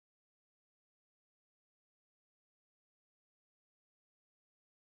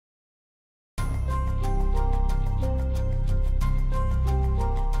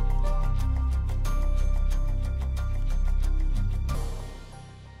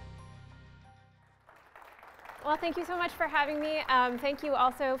Well, thank you so much for having me. Thank you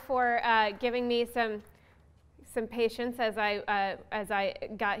also for giving me some patience as I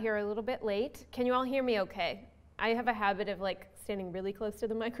got here a little bit late. Can you all hear me okay? I have a habit of standing really close to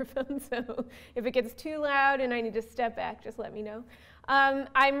the microphone, so if it gets too loud and I need to step back, just let me know.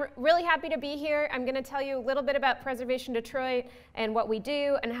 I'm really happy to be here. I'm going to tell you a little bit about Preservation Detroit and what we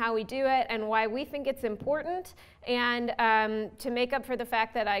do and how we do it and why we think it's important. And to make up for the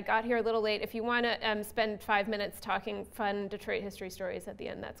fact that I got here a little late, if you want to spend 5 minutes talking fun Detroit history stories at the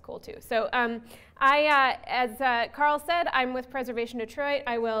end, that's cool too. So as Carl said, I'm with Preservation Detroit.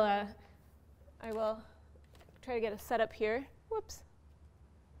 I will try to get a setup here. Whoops.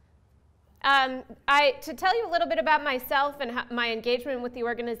 To tell you a little bit about myself and my engagement with the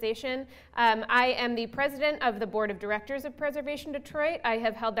organization, I am the president of the board of directors of Preservation Detroit. I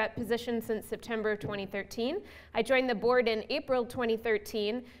have held that position since September 2013. I joined the board in April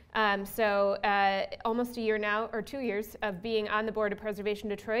 2013, so almost a year now, or 2 years, of being on the board of Preservation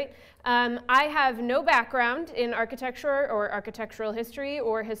Detroit. I have no background in architecture or architectural history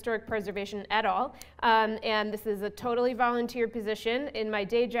or historic preservation at all, and this is a totally volunteer position. In my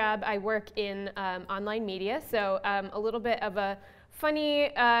day job, I work in online media, so a little bit of a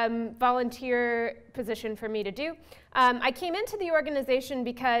funny volunteer position for me to do. I came into the organization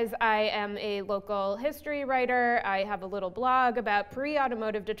because I am a local history writer. I have a little blog about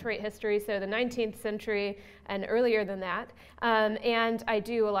pre-automotive Detroit history, so the 19th century and earlier than that. And I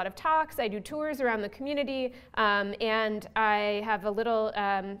do a lot of talks. I do tours around the community. And I have a little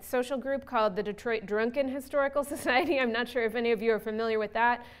social group called the Detroit Drunken Historical Society. I'm not sure if any of you are familiar with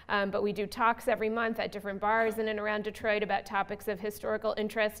that, but we do talks every month at different bars in and around Detroit about topics of historical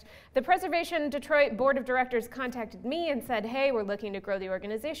interest. The Preservation Detroit Board of Directors contacted me and said, hey, we're looking to grow the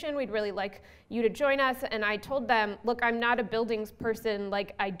organization. We'd really like you to join us. And I told them, look, I'm not a buildings person.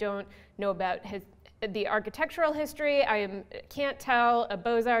 I don't know about the architectural history. I can't tell a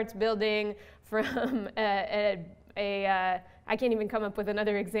Beaux-Arts building from I can't even come up with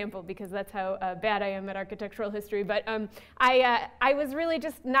another example because that's how bad I am at architectural history. But I was really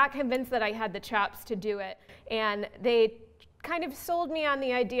just not convinced that I had the chops to do it. And they kind of sold me on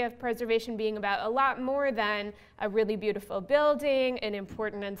the idea of preservation being about a lot more than a really beautiful building, an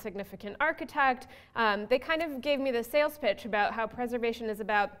important and significant architect. They kind of gave me the sales pitch about how preservation is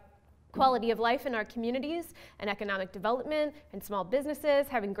about quality of life in our communities and economic development and small businesses,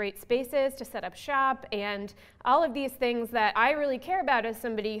 having great spaces to set up shop, and all of these things that I really care about as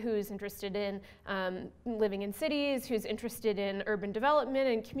somebody who's interested in living in cities, who's interested in urban development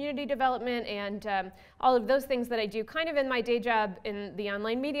and community development, and all of those things that I do kind of in my day job in the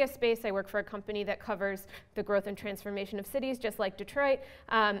online media space. I work for a company that covers the growth and transformation of cities, just like Detroit.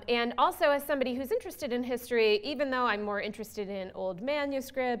 And also as somebody who's interested in history, even though I'm more interested in old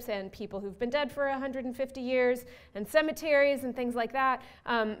manuscripts and people who've been dead for 150 years and cemeteries and things like that,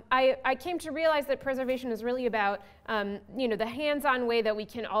 I came to realize that preservation is really about the hands-on way that we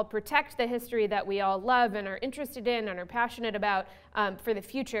can all protect the history that we all love and are interested in and are passionate about for the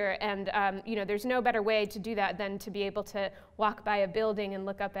future. And there's no better way to do that than to be able to walk by a building and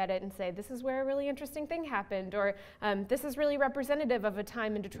look up at it and say, this is where a really interesting thing happened, or this is really representative of a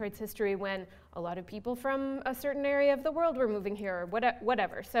time in Detroit's history when a lot of people from a certain area of the world were moving here, or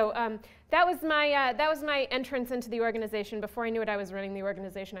whatever. So that was my entrance into the organization. Before I knew it, I was running the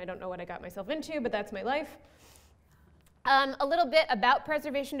organization. I don't know what I got myself into, but that's my life. A little bit about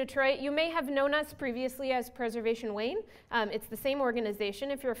Preservation Detroit. You may have known us previously as Preservation Wayne. It's the same organization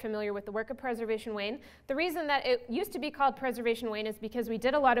if you're familiar with the work of Preservation Wayne. The reason that it used to be called Preservation Wayne is because we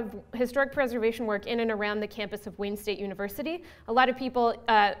did a lot of historic preservation work in and around the campus of Wayne State University. A lot of people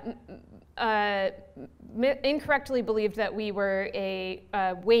incorrectly believed that we were a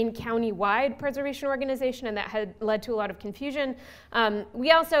Wayne County-wide preservation organization, and that had led to a lot of confusion.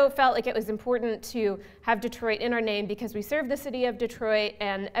 We also felt like it was important to have Detroit in our name because we serve the city of Detroit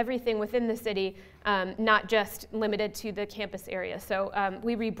and everything within the city, not just limited to the campus area. So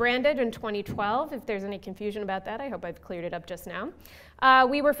we rebranded in 2012. If there's any confusion about that, I hope I've cleared it up just now.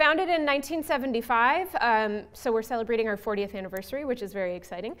 We were founded in 1975, so we're celebrating our 40th anniversary, which is very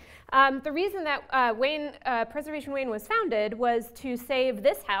exciting. The reason that Preservation Wayne was founded was to save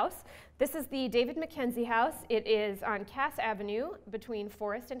this house. This is the David Mackenzie house. It is on Cass Avenue between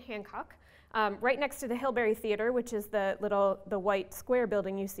Forest and Hancock, right next to the Hillberry Theater, which is the white square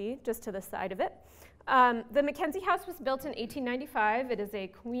building you see just to the side of it. The Mackenzie House was built in 1895. It is a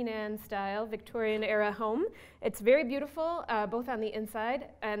Queen Anne style Victorian era home. It's very beautiful, both on the inside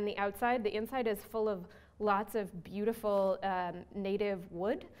and the outside. The inside is full of lots of beautiful native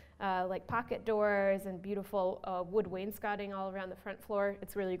wood. like pocket doors and beautiful wood wainscoting all around the front floor.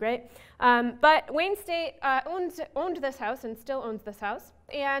 It's really great. But Wayne State owned this house and still owns this house.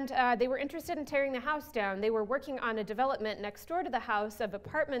 And they were interested in tearing the house down. They were working on a development next door to the house of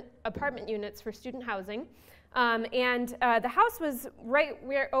apartment units for student housing. The house was right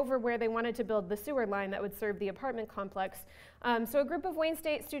over where they wanted to build the sewer line that would serve the apartment complex. So a group of Wayne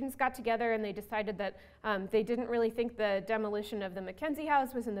State students got together and they decided that they didn't really think the demolition of the Mackenzie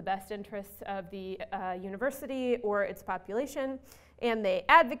House was in the best interests of the university or its population. And they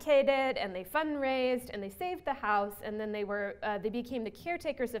advocated and they fundraised and they saved the house, and then they became the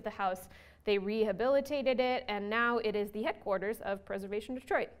caretakers of the house. They rehabilitated it, and now it is the headquarters of Preservation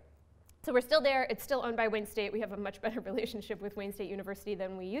Detroit. So we're still there. It's still owned by Wayne State. We have a much better relationship with Wayne State University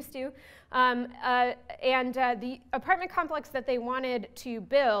than we used to. The apartment complex that they wanted to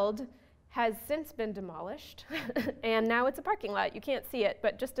build has since been demolished, and now it's a parking lot. You can't see it,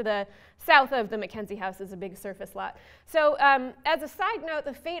 but just to the south of the Mackenzie House is a big surface lot. So as a side note,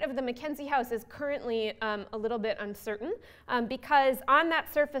 the fate of the Mackenzie House is currently a little bit uncertain because on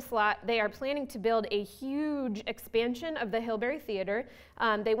that surface lot, they are planning to build a huge expansion of the Hillberry Theater.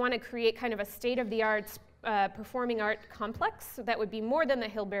 They want to create kind of a state-of-the-art performing art complex that would be more than the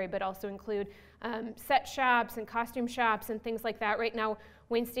Hillberry, but also include set shops and costume shops and things like that. Right now,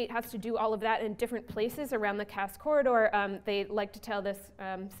 Wayne State has to do all of that in different places around the Cass Corridor. They like to tell this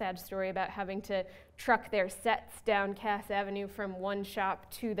sad story about having to truck their sets down Cass Avenue from one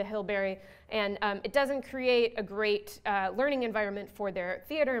shop to the Hillberry, and it doesn't create a great learning environment for their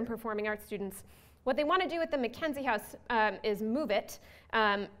theater and performing arts students. What they want to do with the Mackenzie House is move it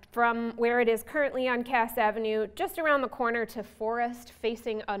from where it is currently on Cass Avenue, just around the corner to Forest,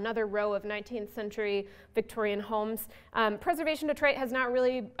 facing another row of 19th century Victorian homes. Preservation Detroit has not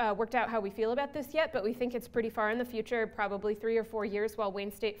really worked out how we feel about this yet, but we think it's pretty far in the future, probably 3 or 4 years while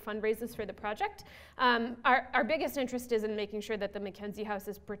Wayne State fundraises for the project. Our biggest interest is in making sure that the Mackenzie House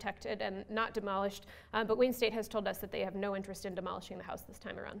is protected and not demolished, but Wayne State has told us that they have no interest in demolishing the house this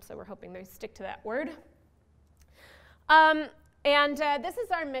time around, so we're hoping they stick to that word. This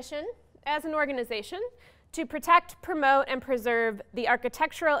is our mission as an organization: to protect, promote, and preserve the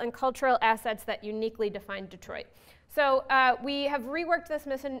architectural and cultural assets that uniquely define Detroit. So we have reworked this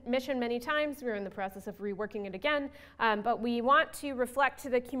mission many times. We're in the process of reworking it again, but we want to reflect to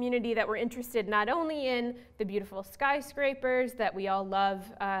the community that we're interested not only in the beautiful skyscrapers that we all love,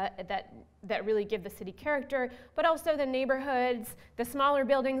 that really give the city character, but also the neighborhoods, the smaller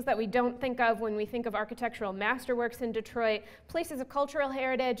buildings that we don't think of when we think of architectural masterworks in Detroit, places of cultural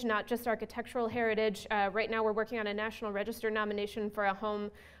heritage, not just architectural heritage. Right now we're working on a National Register nomination for a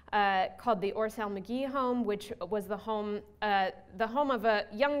home called the Orsal McGee home, which was the home of a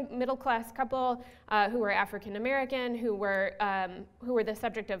young middle-class couple who were African American, who were the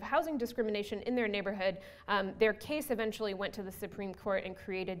subject of housing discrimination in their neighborhood. Their case eventually went to the Supreme Court and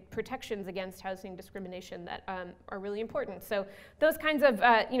created protections against housing discrimination that are really important. So those kinds of,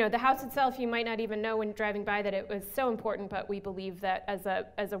 the house itself, you might not even know when driving by that it was so important, but we believe that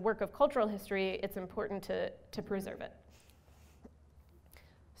as a work of cultural history, it's important to preserve it.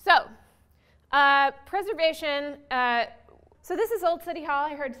 So, preservation, so this is Old City Hall,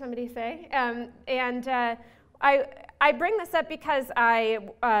 I heard somebody say, I bring this up because I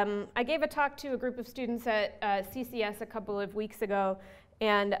gave a talk to a group of students at CCS a couple of weeks ago,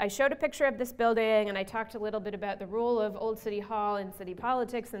 and I showed a picture of this building, and I talked a little bit about the role of Old City Hall in city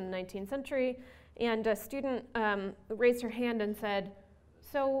politics in the 19th century, and a student raised her hand and said,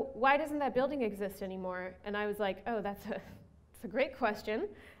 "So why doesn't that building exist anymore?" And I was like, oh, that's a great question,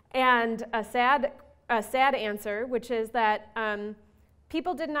 and a sad answer, which is that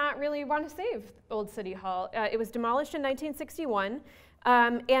people did not really want to save Old City Hall. It was demolished in 1961,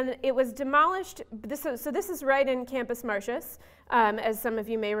 and it was demolished. This is right in Campus Martius, as some of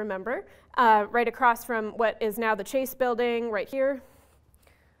you may remember, right across from what is now the Chase Building, right here.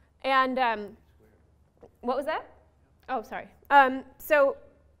 And what was that? Oh, sorry.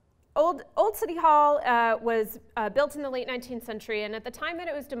 Old City Hall was built in the late 19th century, and at the time that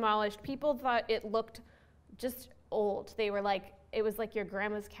it was demolished, people thought it looked just old. They were like, it was like your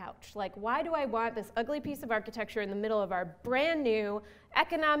grandma's couch. Like, why do I want this ugly piece of architecture in the middle of our brand new,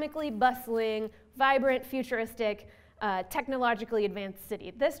 economically bustling, vibrant, futuristic, technologically advanced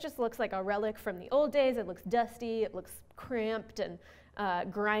city? This just looks like a relic from the old days. It looks dusty, it looks cramped and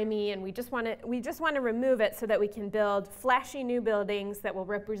grimy, and we just want to remove it so that we can build flashy new buildings that will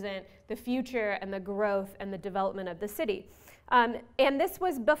represent the future and the growth and the development of the city. And this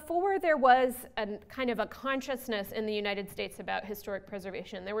was before there was a kind of a consciousness in the United States about historic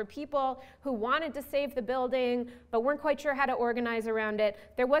preservation. There were people who wanted to save the building, but weren't quite sure how to organize around it.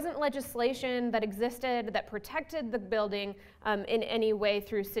 There wasn't legislation that existed that protected the building in any way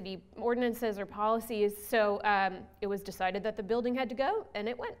through city ordinances or policies. So it was decided that the building had to go, and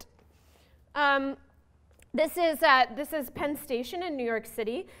it went. This is Penn Station in New York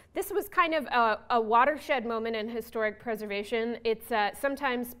City. This was kind of a watershed moment in historic preservation. It's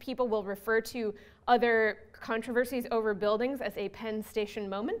sometimes people will refer to other controversies over buildings as a Penn Station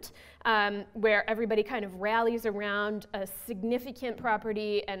moment, where everybody kind of rallies around a significant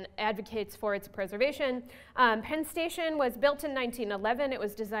property and advocates for its preservation. Penn Station was built in 1911. It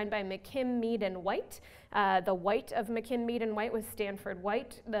was designed by McKim, Mead, and White. The White of McKim, Mead, and White was Stanford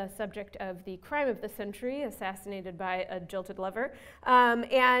White, the subject of the crime of the century, assassinated by a jilted lover.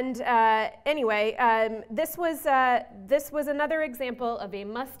 Anyway, this was another example of a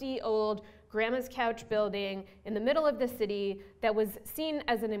musty old grandma's couch building in the middle of the city that was seen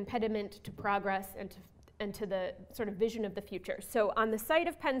as an impediment to progress and to the sort of vision of the future. So on the site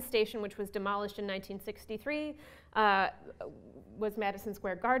of Penn Station, which was demolished in 1963, was Madison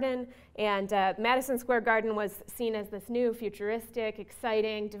Square Garden, and Madison Square Garden was seen as this new futuristic,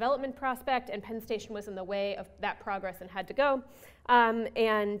 exciting development prospect, and Penn Station was in the way of that progress and had to go. And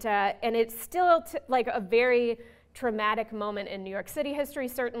it's still like a very traumatic moment in New York City history,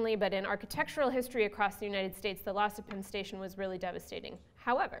 certainly, but in architectural history across the United States, the loss of Penn Station was really devastating.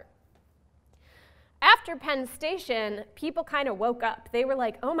 However, after Penn Station, people kind of woke up. They were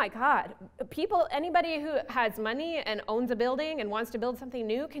like, oh my God, anybody who has money and owns a building and wants to build something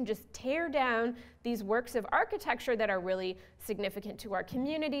new can just tear down these works of architecture that are really significant to our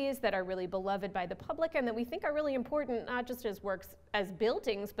communities, that are really beloved by the public, and that we think are really important, not just as works, as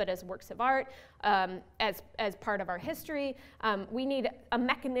buildings, but as works of art, as part of our history. We need a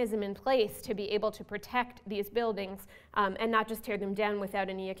mechanism in place to be able to protect these buildings and not just tear them down without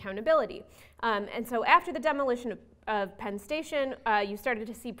any accountability. And so after the demolition of Penn Station, you started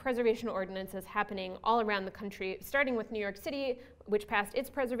to see preservation ordinances happening all around the country, starting with New York City, which passed its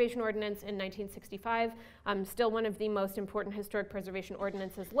preservation ordinance in 1965, still one of the most important historic preservation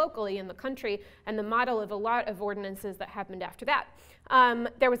ordinances locally in the country, and the model of a lot of ordinances that happened after that.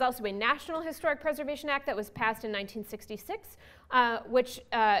 There was also a National Historic Preservation Act that was passed in 1966, which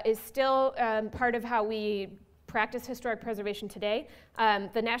is still part of how we practice historic preservation today.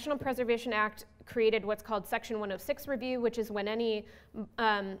 The National Preservation Act created what's called Section 106 review, which is when any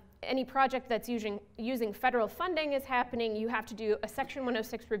project that's using federal funding is happening, you have to do a Section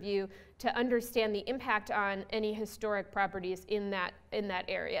 106 review to understand the impact on any historic properties in that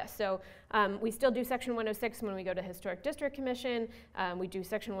area. So we still do Section 106 when we go to Historic District Commission. We do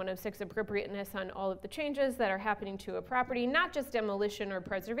Section 106 appropriateness on all of the changes that are happening to a property, not just demolition or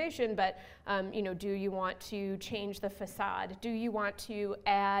preservation, but do you want to change the facade? Do you want to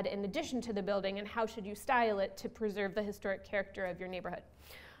add an addition to the building, and how should you style it to preserve the historic character of your neighborhood?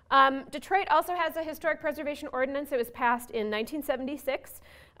 Detroit also has a historic preservation ordinance. It was passed in 1976.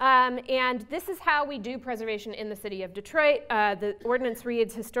 And this is how we do preservation in the city of Detroit. The ordinance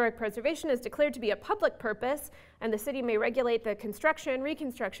reads, historic preservation is declared to be a public purpose, and the city may regulate the construction,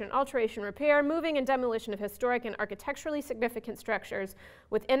 reconstruction, alteration, repair, moving, and demolition of historic and architecturally significant structures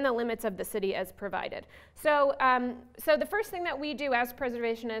within the limits of the city as provided. So the first thing that we do as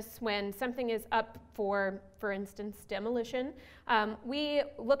preservationists when something is up for instance, demolition, we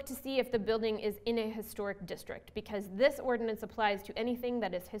look to see if the building is in a historic district, because this ordinance applies to anything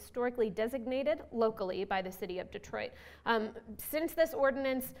that is historically designated locally by the city of Detroit. Since this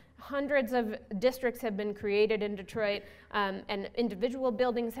ordinance, hundreds of districts have been created in Detroit, and individual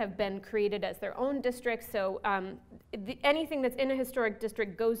buildings have been created as their own districts. So anything that's in a historic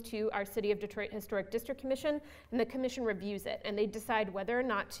district goes to our City of Detroit Historic District Commission, and the commission reviews it, and they decide whether or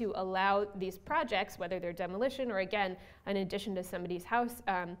not to allow these projects, whether they're demolition or, again, an addition to somebody's house.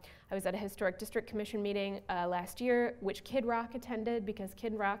 I was at a Historic District Commission meeting last year, which Kid Rock attended, because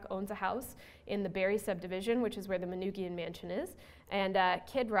Kid Rock owns a house in the Barry subdivision, which is where the Manoogian Mansion is. And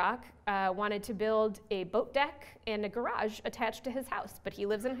Kid Rock wanted to build a boat deck and a garage attached to his house. But he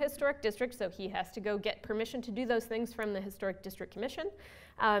lives in a historic district, so he has to go get permission to do those things from the Historic District Commission.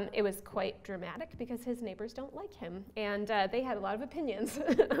 It was quite dramatic because his neighbors don't like him, and they had a lot of opinions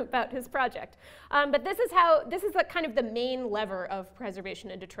about his project. But this is kind of the main lever of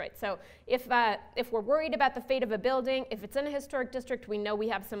preservation in Detroit. So if we're worried about the fate of a building, if it's in a historic district, we know we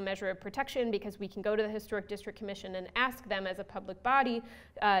have some measure of protection because we can go to the Historic District Commission and ask them as a public public body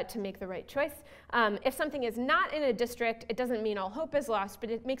to make the right choice. If something is not in a district, it doesn't mean all hope is lost, but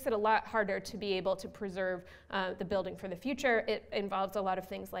it makes it a lot harder to be able to preserve the building for the future. It involves a lot of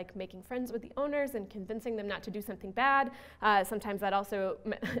things like making friends with the owners and convincing them not to do something bad. Sometimes that also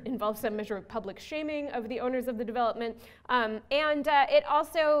involves some measure of public shaming of the owners of the development. It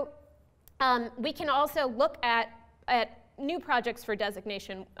also, we can also look at new projects for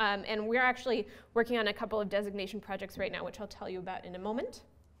designation, and we're actually working on a couple of designation projects right now, which I'll tell you about in a moment.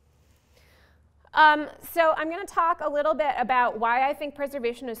 So I'm going to talk a little bit about why I think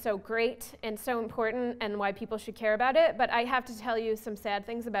preservation is so great and so important and why people should care about it, but I have to tell you some sad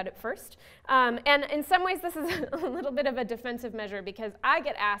things about it first. And in some ways this is a little bit of a defensive measure because I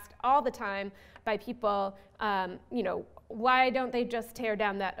get asked all the time by people, you know, why don't they just tear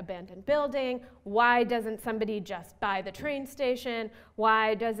down that abandoned building? Why doesn't somebody just buy the train station?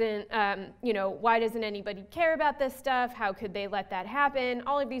 Why doesn't, you know, why doesn't anybody care about this stuff? How could they let that happen?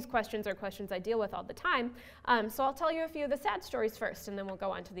 All of these questions are questions I deal with all the time. So I'll tell you a few of the sad stories first, and then we'll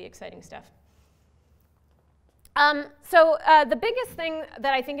go on to the exciting stuff. The biggest thing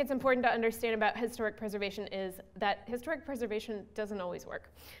that I think it's important to understand about historic preservation is that historic preservation doesn't always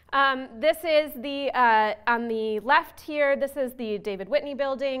work. This is the, on the left here, this is the David Whitney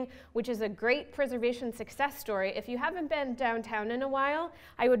building, which is a great preservation success story. If you haven't been downtown in a while,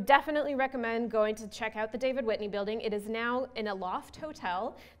 I would definitely recommend going to check out the David Whitney building. It is now in a loft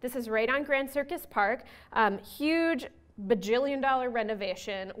hotel. This is right on Grand Circus Park. Huge bajillion-dollar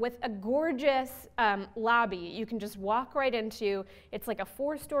renovation with a gorgeous lobby you can just walk right into. It's like a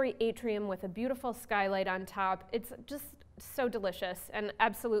 4-story atrium with a beautiful skylight on top. It's just so delicious and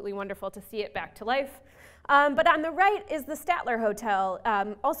absolutely wonderful to see it back to life. But on the right is the Statler Hotel,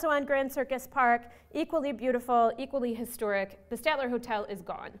 also on Grand Circus Park, equally beautiful, equally historic. The Statler Hotel is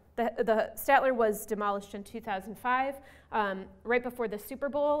gone. The Statler was demolished in 2005, right before the Super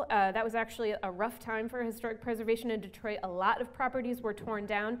Bowl. That was actually a rough time for historic preservation in Detroit. A lot of properties were torn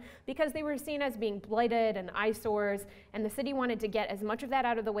down because they were seen as being blighted and eyesores, and the city wanted to get as much of that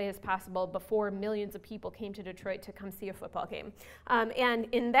out of the way as possible before millions of people came to Detroit to come see a football game. And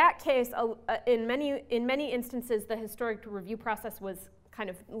in that case, in many instances, the historic review process was kind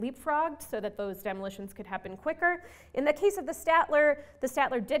of leapfrogged so that those demolitions could happen quicker. In the case of the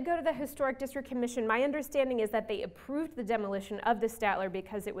Statler did go to the Historic District Commission. My understanding is that they approved the demolition of the Statler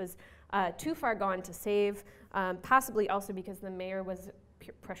because it was too far gone to save, possibly also because the mayor was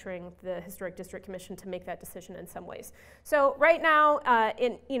pressuring the Historic District Commission to make that decision in some ways. So right now,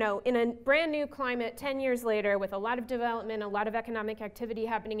 in a brand new climate, 10 years later, with a lot of development, a lot of economic activity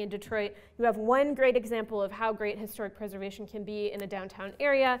happening in Detroit, you have one great example of how great historic preservation can be in a downtown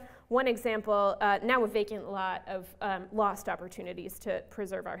area. One example, now a vacant lot of lost opportunities to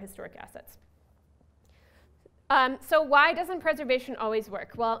preserve our historic assets. So why doesn't preservation always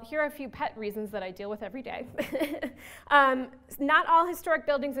work? Well, here are a few pet reasons that I deal with every day. Not all historic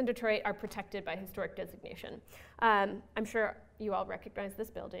buildings in Detroit are protected by historic designation. I'm sure you all recognize this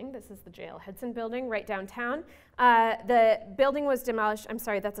building. This is the J.L. Hudson building right downtown. The building was demolished, I'm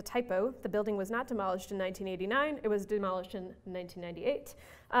sorry, that's a typo. The building was not demolished in 1989. It was demolished in 1998.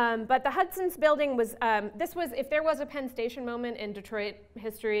 But the Hudson's building was, if there was a Penn Station moment in Detroit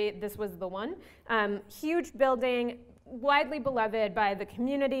history, this was the one. Huge building, widely beloved by the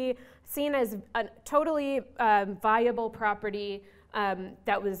community, seen as a totally viable property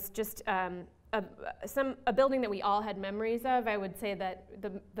that was just a building that we all had memories of. I would say that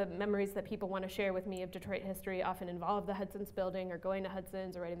the memories that people want to share with me of Detroit history often involve the Hudson's building, or going to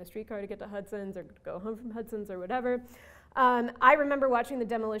Hudson's, or riding the streetcar to get to Hudson's, or go home from Hudson's, or whatever. I remember watching the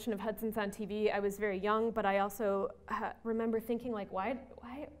demolition of Hudson's on TV. I was very young, but I also remember thinking, like, why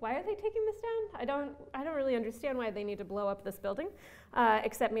are they taking this down? I don't really understand why they need to blow up this building,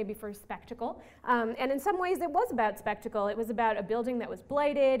 except maybe for spectacle. And in some ways, it was about spectacle. It was about a building that was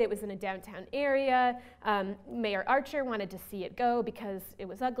blighted. It was in a downtown area. Mayor Archer wanted to see it go because it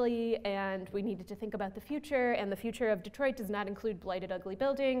was ugly, and we needed to think about the future. And the future of Detroit does not include blighted, ugly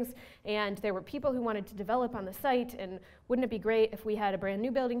buildings. And there were people who wanted to develop on the site. And wouldn't it be great if we had a brand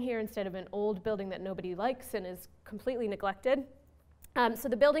new building here instead of an old building that nobody likes and is completely neglected? So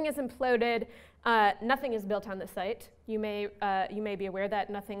the building is imploded. Nothing is built on the site. You may be aware that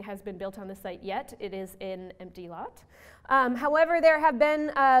nothing has been built on the site yet. It is an empty lot. However, there have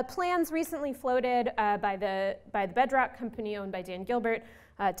been plans recently floated by the Bedrock company owned by Dan Gilbert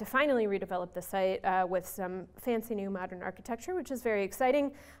to finally redevelop the site with some fancy new modern architecture, which is very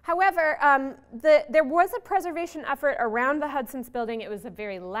exciting. However, there was a preservation effort around the Hudson's building. It was a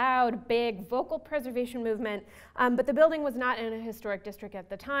very loud, big, vocal preservation movement, but the building was not in a historic district at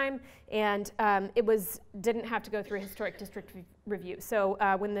the time, and it didn't have to go through a historic historic district review. So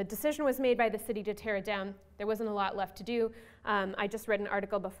when the decision was made by the city to tear it down, there wasn't a lot left to do. I just read an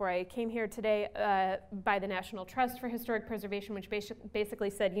article before I came here today by the National Trust for Historic Preservation, which basically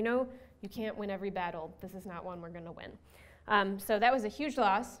said, you know, you can't win every battle. This is not one we're going to win. So that was a huge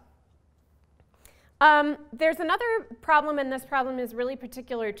loss. There's another problem, and this problem is really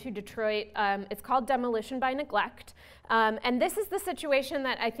particular to Detroit. It's called demolition by neglect. And this is the situation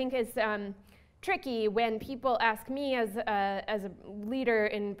that I think is tricky when people ask me as a leader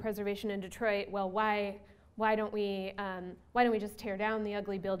in preservation in Detroit, well, why don't we just tear down the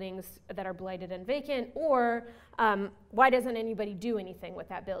ugly buildings that are blighted and vacant, or why doesn't anybody do anything with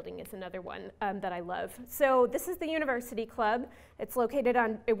that building is another one that I love. So this is the University Club. It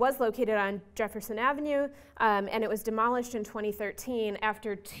was located on Jefferson Avenue, and it was demolished in 2013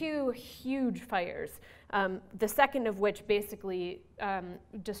 after 2 huge fires, the second of which basically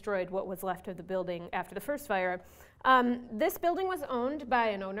destroyed what was left of the building after the first fire. This building was owned by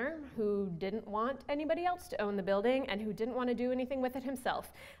an owner who didn't want anybody else to own the building and who didn't want to do anything with it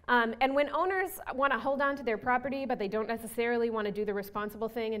himself. And when owners want to hold on to their property, but they don't necessarily want to do the responsible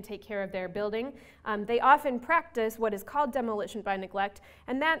thing and take care of their building, they often practice what is called demolition by neglect,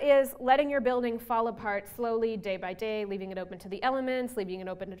 and that is letting your building fall apart slowly, day by day, leaving it open to the elements, leaving it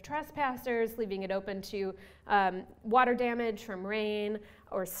open to trespassers, leaving it open to water damage from rain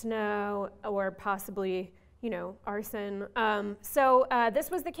or snow or possibly arson. So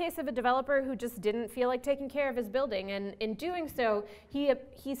this was the case of a developer who just didn't feel like taking care of his building, and in doing so,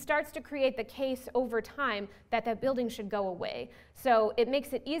 he starts to create the case over time that that building should go away. So it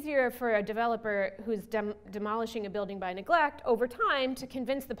makes it easier for a developer who's demolishing a building by neglect over time to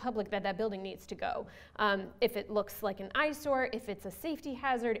convince the public that that building needs to go. If it looks like an eyesore, if it's a safety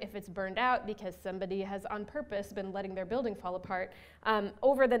hazard, if it's burned out because somebody has on purpose been letting their building fall apart,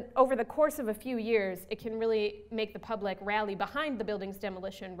 over the course of a few years, it can really make the public rally behind the building's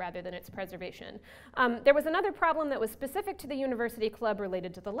demolition rather than its preservation. There was another problem that was specific to the University Club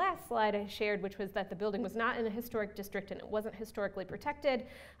related to the last slide I shared, which was that the building was not in a historic district and it wasn't historically protected.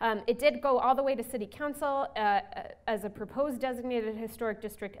 It did go all the way to City Council as a proposed designated historic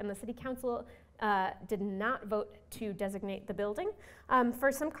district, and the City Council did not vote to designate the building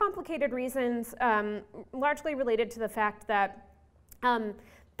for some complicated reasons, largely related to the fact that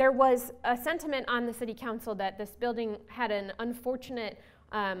there was a sentiment on the City Council that this building had an unfortunate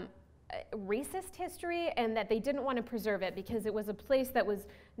racist history and that they didn't want to preserve it because it was a place that was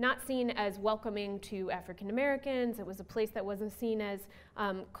not seen as welcoming to African Americans. It was a place that wasn't seen as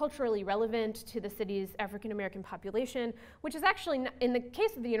culturally relevant to the city's African American population, which is actually, in the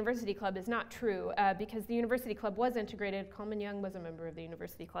case of the University Club, is not true because the University Club was integrated. Coleman Young was a member of the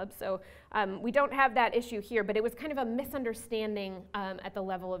University Club, so we don't have that issue here, but it was kind of a misunderstanding at the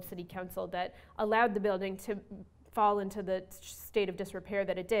level of City Council that allowed the building to fall into the state of disrepair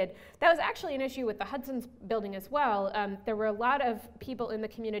that it did. That was actually an issue with the Hudson's building as well. There were a lot of people in the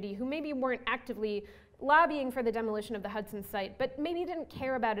community who maybe weren't actively lobbying for the demolition of the Hudson site, but maybe didn't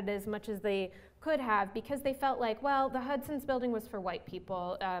care about it as much as they could have because they felt like, well, the Hudson's building was for white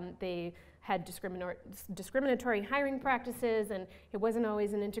people. They had discriminatory hiring practices, and it wasn't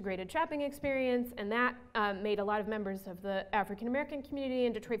always an integrated shopping experience, and that made a lot of members of the African American community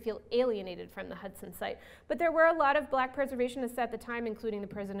in Detroit feel alienated from the Hudson site. But there were a lot of black preservationists at the time, including the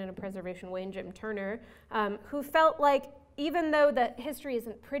president of Preservation Wayne Jim Turner, who felt like even though the history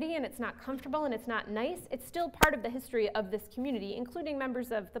isn't pretty and it's not comfortable and it's not nice, it's still part of the history of this community, including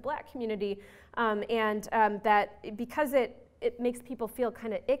members of the black community, and that because it makes people feel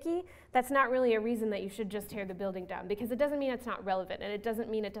kind of icky, that's not really a reason that you should just tear the building down, because it doesn't mean it's not relevant, and it doesn't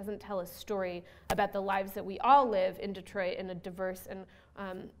mean it doesn't tell a story about the lives that we all live in Detroit in a diverse and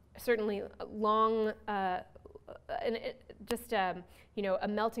certainly long, a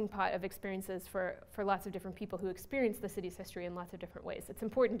melting pot of experiences for lots of different people who experience the city's history in lots of different ways. It's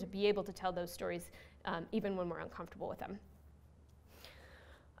important to be able to tell those stories even when we're uncomfortable with them.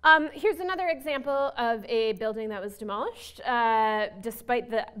 Here's another example of a building that was demolished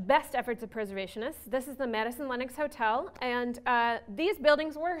despite the best efforts of preservationists. This is the Madison Lenox Hotel, and these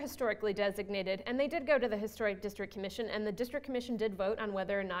buildings were historically designated, and they did go to the Historic District Commission, and the District Commission did vote on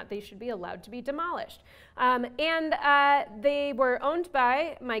whether or not they should be allowed to be demolished. They were owned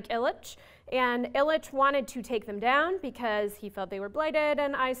by Mike Ilitch, and Ilitch wanted to take them down because he felt they were blighted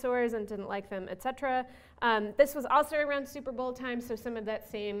and eyesores and didn't like them, etc. This was also around Super Bowl time, so some of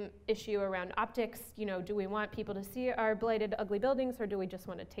that same issue around optics, do we want people to see our blighted, ugly buildings, or do we just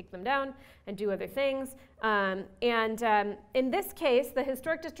want to take them down and do other things? In this case, the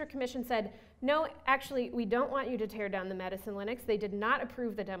Historic District Commission said, no, actually, we don't want you to tear down the Madison Lennox. They did not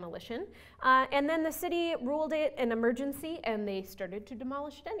approve the demolition. And then the city ruled it an emergency, and they started to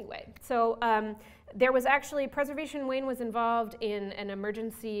demolish it anyway. So there was actually, Preservation Wayne was involved in an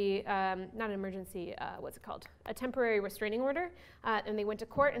emergency, not an emergency, what's it called? A temporary restraining order. And they went to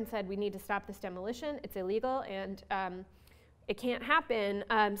court and said, we need to stop this demolition. It's illegal, and it can't happen.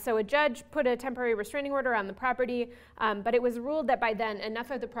 So a judge put a temporary restraining order on the property, but it was ruled that by then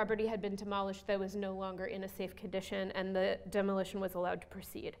enough of the property had been demolished that it was no longer in a safe condition, and the demolition was allowed to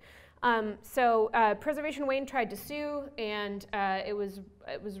proceed. So Preservation Wayne tried to sue, and it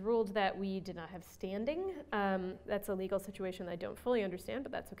was ruled that we did not have standing. That's a legal situation that I don't fully understand,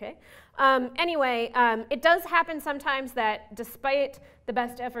 but that's okay. Anyway, it does happen sometimes that despite the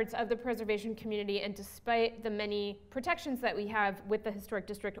best efforts of the preservation community and despite the many protections that we have with the Historic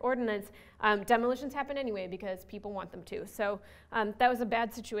District Ordinance, demolitions happen anyway because people want them to. So that was a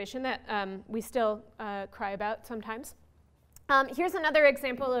bad situation that we still cry about sometimes. Here's another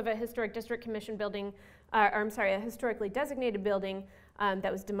example of a Historic District Commission building, a historically designated building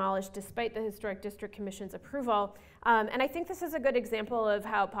that was demolished despite the Historic District Commission's approval. And I think this is a good example of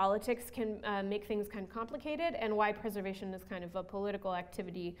how politics can make things kind of complicated and why preservation is kind of a political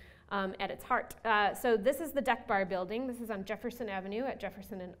activity at its heart. So this is the Deck Bar building. This is on Jefferson Avenue at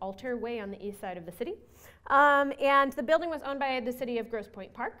Jefferson and Alter Way on the east side of the city. And the building was owned by the city of Grosse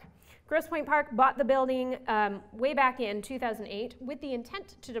Pointe Park. Grosse Pointe Park bought the building way back in 2008 with the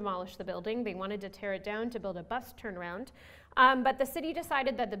intent to demolish the building. They wanted to tear it down to build a bus turnaround. But the city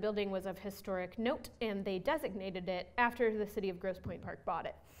decided that the building was of historic note, and they designated it after the city of Grosse Pointe Park bought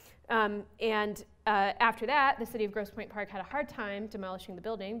it. After that, the city of Grosse Pointe Park had a hard time demolishing the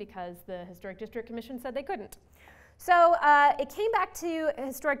building because the Historic District Commission said they couldn't. So it came back to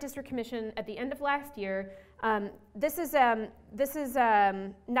Historic District Commission at the end of last year. This was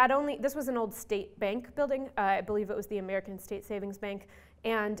an old state bank building. I believe it was the American State Savings Bank,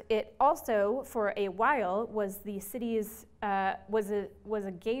 and it also, for a while, was the city's was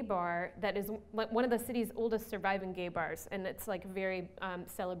a gay bar that is one of the city's oldest surviving gay bars, and it's like a very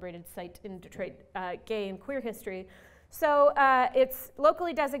celebrated site in Detroit gay and queer history. So it's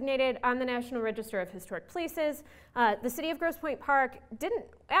locally designated on the National Register of Historic Places. The city of Grosse Pointe Park didn't,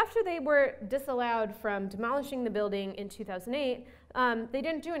 after they were disallowed from demolishing the building in 2008, they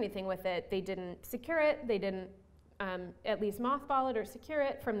didn't do anything with it. They didn't secure it. They didn't at least mothball it or secure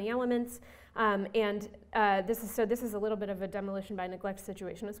it from the elements. This is a little bit of a demolition by neglect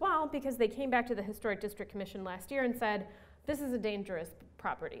situation as well, because they came back to the Historic District Commission last year and said, this is a dangerous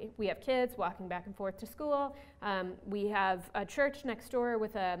property. We have kids walking back and forth to school. We have a church next door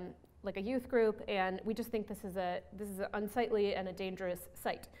with like a youth group, and we just think this is an unsightly and a dangerous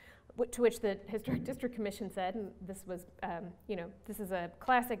site. To which the Historic District Commission said, and this was, this is a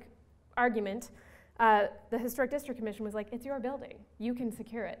classic argument. The Historic District Commission was like, it's your building. You can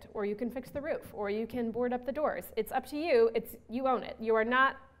secure it, or you can fix the roof, or you can board up the doors. It's up to you. You own it. You are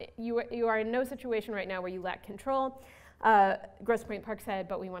in no situation right now where you lack control. Grosse Pointe Park said,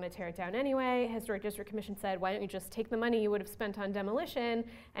 but we want to tear it down anyway. Historic District Commission said, why don't you just take the money you would have spent on demolition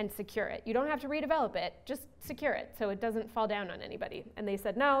and secure it? You don't have to redevelop it, just secure it so it doesn't fall down on anybody. And they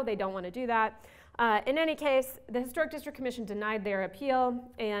said, no, they don't want to do that. In any case, the Historic District Commission denied their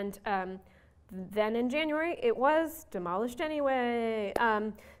appeal, and then in January, it was demolished anyway.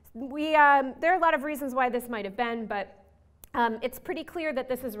 There are a lot of reasons why this might have been, but it's pretty clear that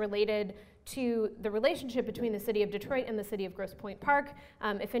this is related to the relationship between the city of Detroit and the city of Grosse Pointe Park.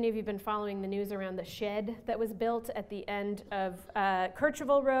 If any of you have been following the news around the shed that was built at the end of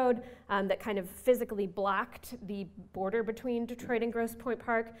Kercheval Road that kind of physically blocked the border between Detroit and Grosse Pointe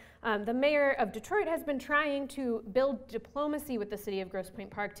Park, the mayor of Detroit has been trying to build diplomacy with the city of Grosse Pointe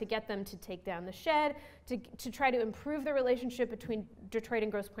Park to get them to take down the shed, to try to improve the relationship between Detroit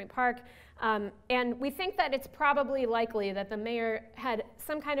and Grosse Pointe Park. And we think that it's probably likely that the mayor had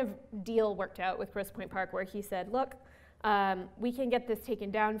some kind of deal worked out with Grosse Pointe Park where he said, look, we can get this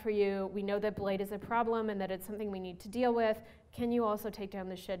taken down for you. We know that blight is a problem and that it's something we need to deal with. Can you also take down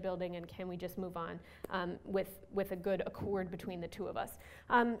the shed building, and can we just move on with a good accord between the two of us?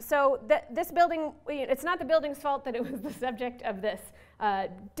 So this building, it's not the building's fault that it was the subject of this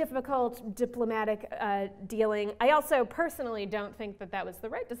difficult diplomatic dealing. I also personally don't think that that was the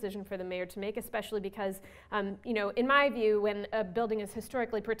right decision for the mayor to make, especially because, in my view, when a building is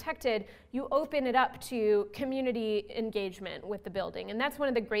historically protected, you open it up to community engagement with the building. And that's one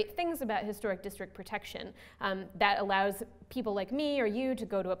of the great things about historic district protection. That allows people like me or you to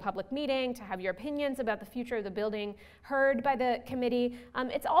go to a public meeting, to have your opinions about the future of the building heard by the committee.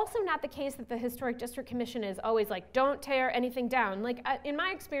 It's also not the case that the Historic District Commission is always like, don't tear anything down. Like, in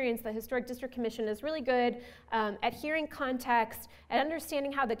my experience, the Historic District Commission is really good at hearing context and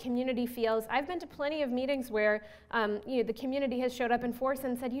understanding how the community feels. I've been to plenty of meetings where the community has showed up in force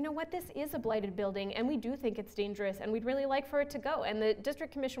and said, you know what, this is a blighted building, and we do think it's dangerous, and we'd really like for it to go. And the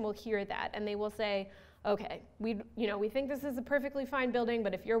District Commission will hear that, and they will say, okay, we think this is a perfectly fine building,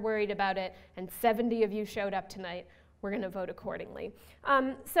 but if you're worried about it, and 70 of you showed up tonight, we're going to vote accordingly.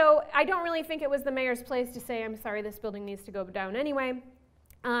 So I don't really think it was the mayor's place to say, I'm sorry, this building needs to go down anyway,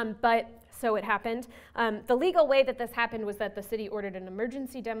 but so it happened. The legal way that this happened was that the city ordered an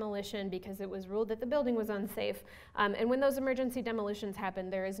emergency demolition because it was ruled that the building was unsafe. And when those emergency demolitions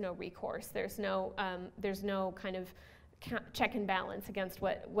happen, there is no recourse. There's no kind of check and balance against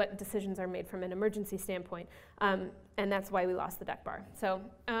what decisions are made from an emergency standpoint. And that's why we lost the deck bar. So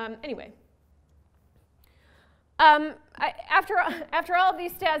anyway. After all of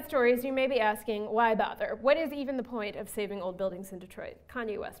these sad stories, you may be asking, why bother? What is even the point of saving old buildings in Detroit?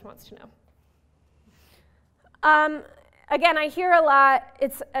 Kanye West wants to know. Again, I hear a lot,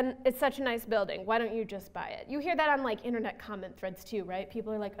 it's such a nice building, why don't you just buy it? You hear that on like internet comment threads too, right?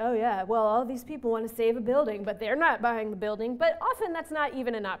 People are like, oh yeah, well all these people want to save a building, but they're not buying the building. But often that's not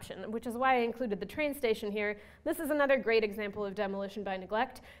even an option, which is why I included the train station here. This is another great example of demolition by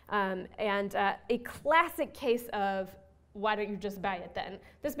neglect, and a classic case of why don't you just buy it then?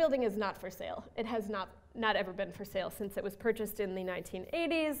 This building is not for sale. It has not ever been for sale since it was purchased in the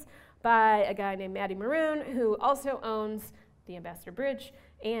 1980s. By a guy named Matty Maroon, who also owns the Ambassador Bridge,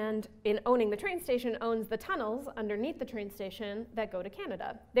 and in owning the train station, owns the tunnels underneath the train station that go to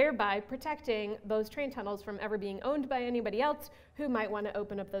Canada, thereby protecting those train tunnels from ever being owned by anybody else who might want to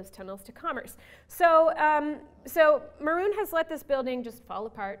open up those tunnels to commerce. So, so Maroon has let this building just fall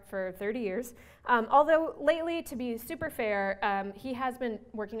apart for 30 years. Although lately, to be super fair, he has been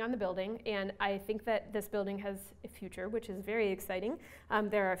working on the building, and I think that this building has a future, which is very exciting.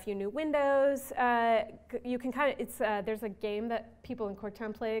 There are a few new windows. You can kind of, there's a game that people in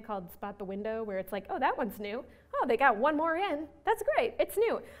Corktown play called Spot the Window, where it's like, oh, that one's new. Oh, they got one more in. That's great. It's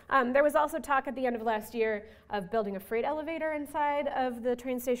new. There was also talk at the end of last year of building a freight elevator inside of the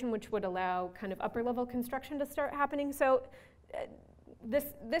train station, which would allow kind of upper level construction to start happening. So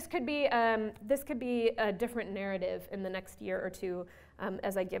this could be a different narrative in the next year or two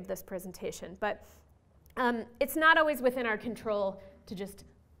as I give this presentation. But it's not always within our control to just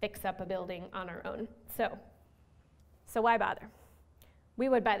fix up a building on our own. So why bother? We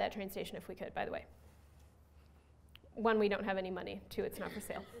would buy that train station if we could, by the way. One, we don't have any money. Two, it's not for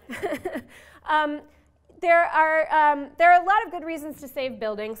sale. There are a lot of good reasons to save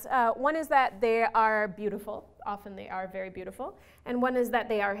buildings. One is that they are beautiful. Often they are very beautiful. And one is that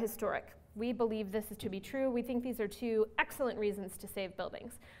they are historic. We believe this is to be true. We think these are two excellent reasons to save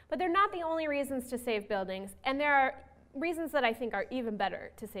buildings. But they're not the only reasons to save buildings. And there are reasons that I think are even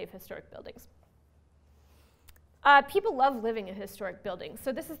better to save historic buildings. People love living in historic buildings.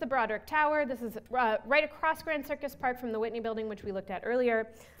 So this is the Broderick Tower. This is right across Grand Circus Park from the Whitney building, which we looked at earlier.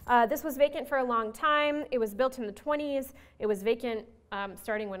 This was vacant for a long time. It was built in the 20s. It was vacant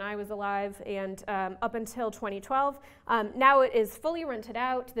starting when I was alive and up until 2012. Now it is fully rented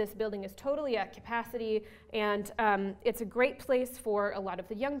out. This building is totally at capacity, and it's a great place for a lot of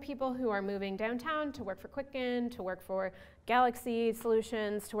the young people who are moving downtown to work for Quicken, to work for Galaxy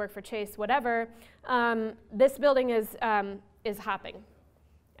Solutions, to work for Chase, whatever. This building is hopping,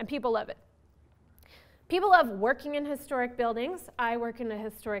 and people love it. People love working in historic buildings. I work in a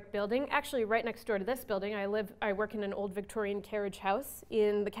historic building, actually right next door to this building. I work in an old Victorian carriage house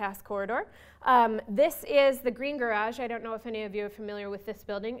in the Cass Corridor. This is the Green Garage. I don't know if any of you are familiar with this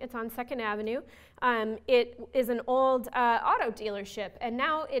building. It's on 2nd Avenue. It is an old auto dealership, and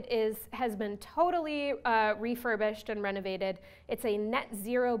now it has been totally refurbished and renovated. It's a net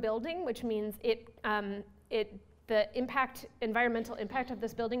zero building, which means the environmental impact of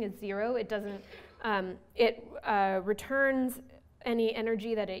this building is zero. It doesn't. It returns any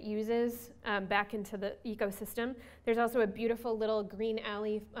energy that it uses back into the ecosystem. There's also a beautiful little green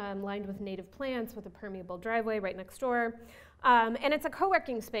alley lined with native plants with a permeable driveway right next door. And it's a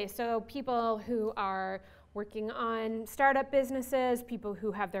co-working space, so people who are working on startup businesses, people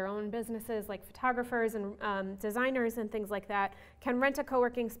who have their own businesses like photographers and designers and things like that can rent a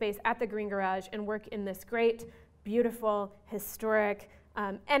co-working space at the Green Garage and work in this great, beautiful, historic,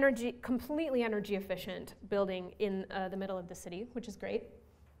 completely energy efficient building in the middle of the city, which is great.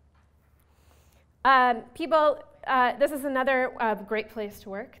 This is another great place to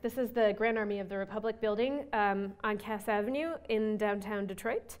work. This is the Grand Army of the Republic building on Cass Avenue in downtown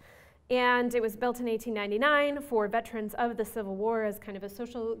Detroit. And it was built in 1899 for veterans of the Civil War as kind of a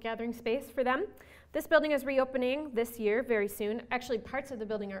social gathering space for them. This building is reopening this year, very soon. Actually, parts of the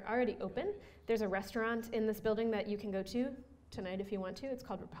building are already open. There's a restaurant in this building that you can go to tonight if you want to. It's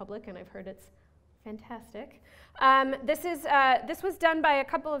called Republic, and I've heard it's fantastic. This was done by a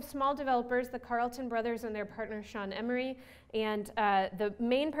couple of small developers, the Carlton brothers and their partner Sean Emery. And the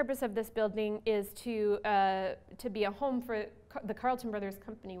main purpose of this building is to be a home for the Carlton brothers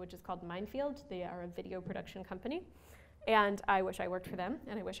company, which is called Minefield. They are a video production company. And I wish I worked for them,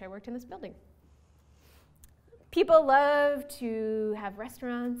 and I wish I worked in this building. People love to have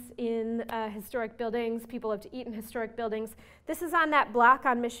restaurants in historic buildings. People love to eat in historic buildings. This is on that block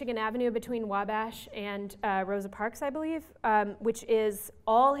on Michigan Avenue between Wabash and Rosa Parks, I believe, which is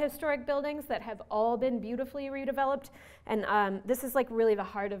all historic buildings that have all been beautifully redeveloped. And this is like really the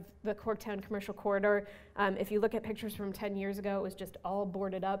heart of the Corktown Commercial Corridor. If you look at pictures from 10 years ago, it was just all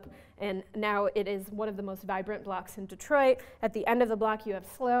boarded up. And now it is one of the most vibrant blocks in Detroit. At the end of the block, you have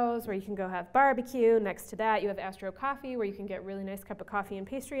Slows, where you can go have barbecue. Next to that, you have Astro Coffee, where you can get a really nice cup of coffee and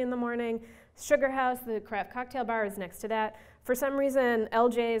pastry in the morning. Sugar House, the craft cocktail bar, is next to that. For some reason,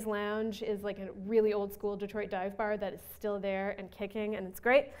 LJ's Lounge is like a really old school Detroit dive bar that is still there and kicking, and it's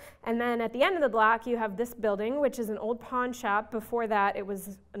great. And then at the end of the block, you have this building, which is an old pawn shop. Before that, it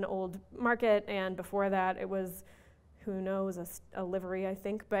was an old market, and before that, it was, who knows, a livery, I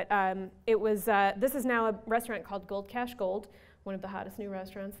think. But this is now a restaurant called Gold Cash Gold, one of the hottest new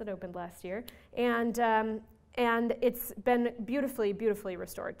restaurants that opened last year. And it's been beautifully, beautifully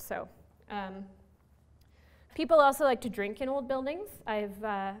restored. So. People also like to drink in old buildings. I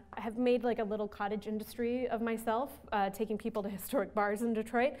have made like a little cottage industry of myself, taking people to historic bars in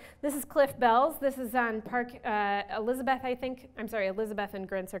Detroit. This is Cliff Bell's. This is on Elizabeth and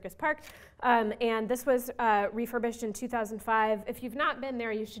Grand Circus Park. And this was refurbished in 2005. If you've not been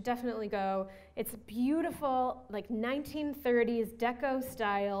there, you should definitely go. It's beautiful, like 1930s deco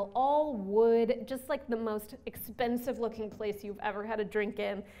style, all wood, just like the most expensive looking place you've ever had a drink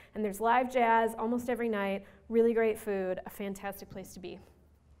in. And there's live jazz almost every night, really great food, a fantastic place to be.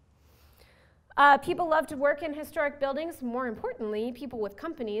 People love to work in historic buildings. More importantly, people with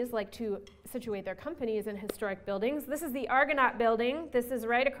companies like to situate their companies in historic buildings. This is the Argonaut building. This is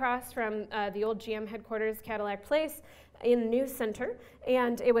right across from the old GM headquarters, Cadillac Place, in New Center,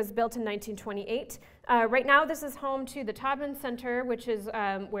 and it was built in 1928. Right now, this is home to the Taubman Center, which is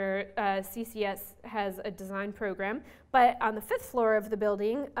where CCS has a design program. But on the 5th floor of the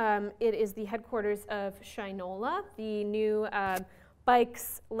building, it is the headquarters of Shinola, the new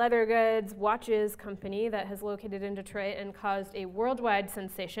bikes, leather goods, watches company that has located in Detroit and caused a worldwide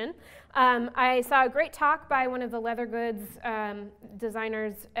sensation. I saw a great talk by one of the leather goods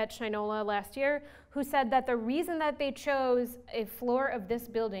designers at Shinola last year, who said that the reason that they chose a floor of this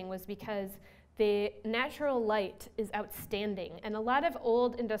building was because the natural light is outstanding. And a lot of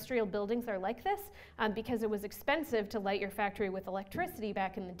old industrial buildings are like this because it was expensive to light your factory with electricity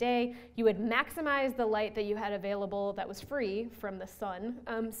back in the day. You would maximize the light that you had available that was free from the sun.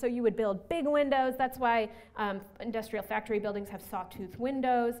 So you would build big windows. That's why industrial factory buildings have sawtooth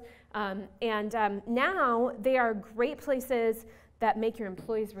windows. Now they are great places that make your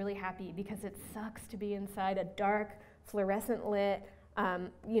employees really happy because it sucks to be inside a dark, fluorescent lit,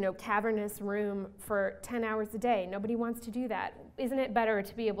 cavernous room for 10 hours a day. Nobody wants to do that. Isn't it better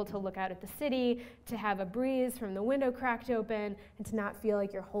to be able to look out at the city, to have a breeze from the window cracked open, and to not feel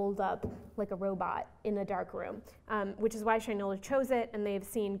like you're holed up like a robot in a dark room? Which is why Shinola chose it, and they've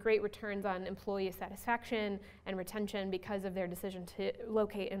seen great returns on employee satisfaction and retention because of their decision to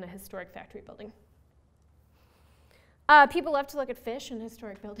locate in a historic factory building. People love to look at fish in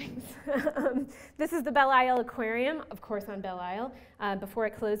historic buildings. This is the Belle Isle Aquarium, of course on Belle Isle. Before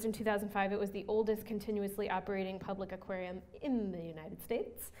it closed in 2005, it was the oldest continuously operating public aquarium in the United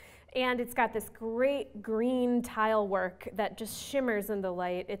States. And it's got this great green tile work that just shimmers in the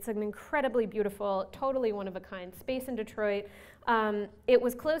light. It's an incredibly beautiful, totally one-of-a-kind space in Detroit. It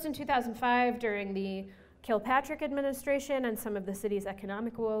was closed in 2005 during the Kilpatrick administration and some of the city's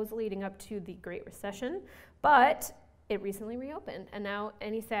economic woes leading up to the Great Recession. But it recently reopened, and now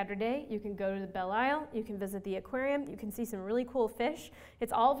any Saturday you can go to the Belle Isle, you can visit the aquarium, you can see some really cool fish.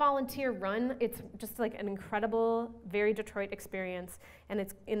 It's all volunteer run. It's just like an incredible, very Detroit experience, and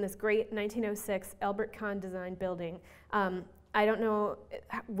it's in this great 1906 Albert Kahn designed building. I don't know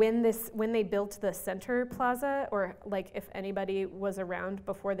when they built the center plaza or like if anybody was around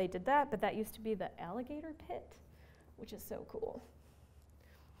before they did that, but that used to be the alligator pit, which is so cool.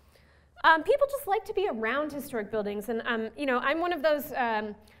 People just like to be around historic buildings, and I'm one of those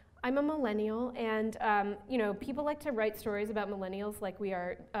I'm a millennial, and you know, people like to write stories about millennials like we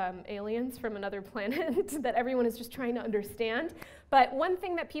are aliens from another planet that everyone is just trying to understand. But one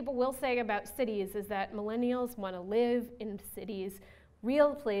thing that people will say about cities is that millennials want to live in cities,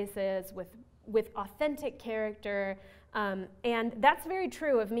 real places with authentic character. And that's very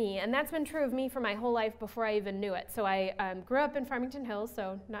true of me, and that's been true of me for my whole life before I even knew it. So I grew up in Farmington Hills,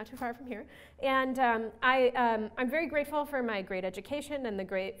 so not too far from here, and I'm very grateful for my great education and the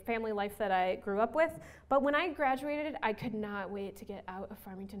great family life that I grew up with. But when I graduated, I could not wait to get out of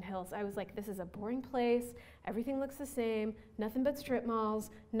Farmington Hills. I was like, this is a boring place, everything looks the same, nothing but strip malls,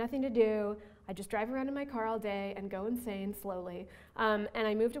 nothing to do. I just drive around in my car all day and go insane slowly. And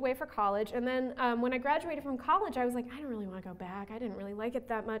I moved away for college. And then when I graduated from college, I was like, I don't really want to go back. I didn't really like it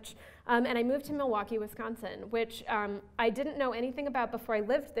that much. And I moved to Milwaukee, Wisconsin, which I didn't know anything about before I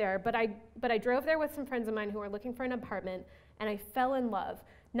lived there. But I drove there with some friends of mine who were looking for an apartment, and I fell in love.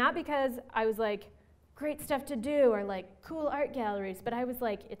 Not because I was like, great stuff to do or like cool art galleries, but I was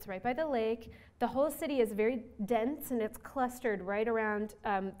like, it's right by the lake. The whole city is very dense and it's clustered right around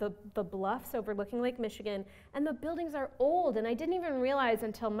the bluffs overlooking Lake Michigan, and the buildings are old, and I didn't even realize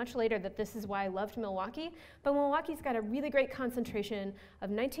until much later that this is why I loved Milwaukee. But Milwaukee's got a really great concentration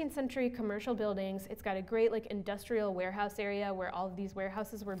of 19th century commercial buildings. It's got a great like industrial warehouse area where all of these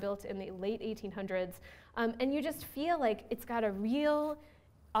warehouses were built in the late 1800s, and you just feel like it's got a real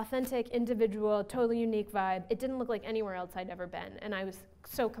authentic, individual, totally unique vibe. It didn't look like anywhere else I'd ever been, and I was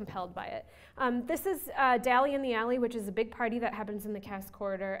so compelled by it. This is Dally in the Alley, which is a big party that happens in the Cass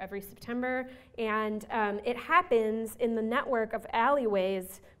Corridor every September, and it happens in the network of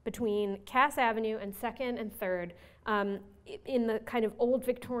alleyways between Cass Avenue and 2nd and 3rd, in the kind of old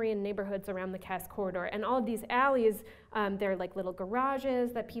Victorian neighborhoods around the Cass Corridor. And all of these alleys, they're like little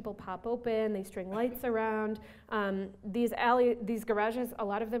garages that people pop open, they string lights around. These garages, a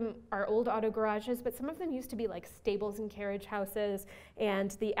lot of them are old auto garages, but some of them used to be like stables and carriage houses,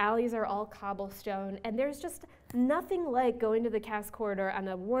 and the alleys are all cobblestone, and there's just nothing like going to the Cass Corridor on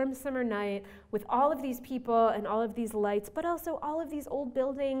a warm summer night with all of these people and all of these lights, but also all of these old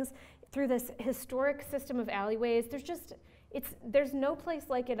buildings through this historic system of alleyways. There's no place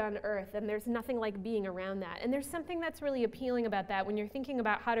like it on earth, and there's nothing like being around that. And there's something that's really appealing about that when you're thinking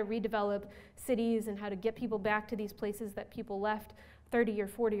about how to redevelop cities and how to get people back to these places that people left 30 or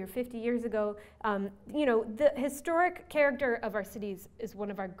 40 or 50 years ago. You know, the historic character of our cities is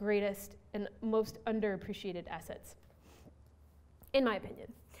one of our greatest and most underappreciated assets, in my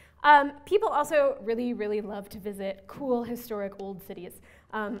opinion. People also really, really love to visit cool, historic old cities.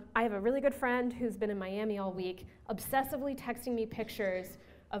 I have a really good friend who's been in Miami all week, obsessively texting me pictures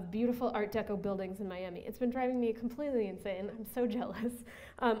of beautiful Art Deco buildings in Miami. It's been driving me completely insane. I'm so jealous.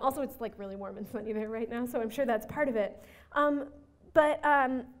 Also, it's like really warm and sunny there right now, so I'm sure that's part of it.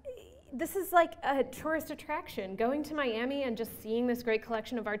 This is like a tourist attraction. Going to Miami and just seeing this great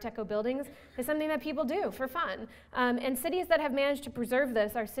collection of Art Deco buildings is something that people do for fun. And cities that have managed to preserve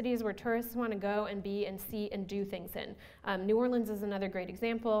this are cities where tourists want to go and be and see and do things in. New Orleans is another great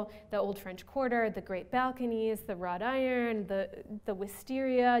example. The old French Quarter, the great balconies, the wrought iron, the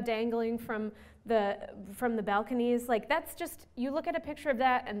wisteria dangling from the balconies. Like, that's just, you look at a picture of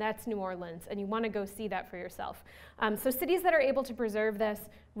that and that's New Orleans, and you want to go see that for yourself. So cities that are able to preserve this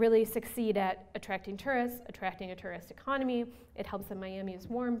really succeed at attracting tourists, attracting a tourist economy. It helps that Miami is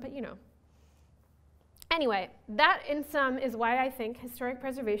warm, but you know. Anyway, that in sum is why I think historic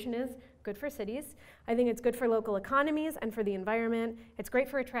preservation is good for cities. I think it's good for local economies and for the environment. It's great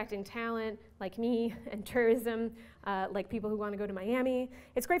for attracting talent like me and tourism, like people who want to go to Miami.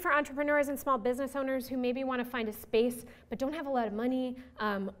 It's great for entrepreneurs and small business owners who maybe want to find a space but don't have a lot of money,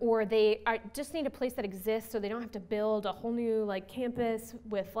 or they just need a place that exists so they don't have to build a whole new like campus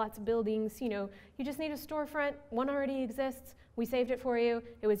with lots of buildings. You know, you just need a storefront. One already exists. We saved it for you.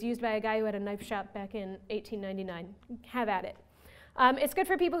 It was used by a guy who had a knife shop back in 1899. Have at it. It's good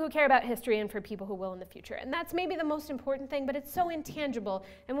for people who care about history and for people who will in the future. And that's maybe the most important thing, but it's so intangible.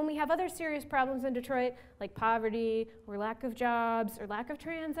 And when we have other serious problems in Detroit, like poverty, or lack of jobs, or lack of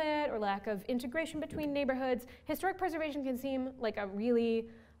transit, or lack of integration between neighborhoods, historic preservation can seem like a really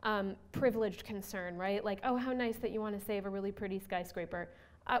privileged concern, right? Like, oh, how nice that you want to save a really pretty skyscraper.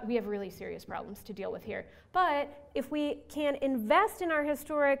 We have really serious problems to deal with here. But if we can invest in our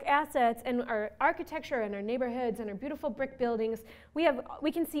historic assets and our architecture and our neighborhoods and our beautiful brick buildings,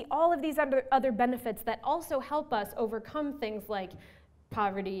 we can see all of these other benefits that also help us overcome things like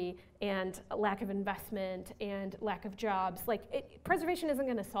poverty and lack of investment and lack of jobs. Like, preservation isn't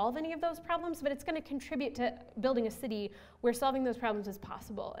going to solve any of those problems, but it's going to contribute to building a city where solving those problems is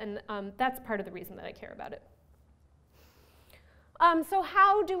possible. And that's part of the reason that I care about it. So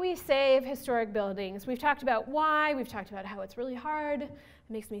how do we save historic buildings? We've talked about why, we've talked about how it's really hard, it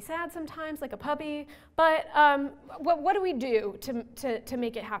makes me sad sometimes, like a puppy, but what do we do to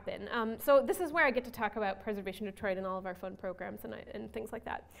make it happen? So this is where I get to talk about Preservation Detroit and all of our fun programs and things like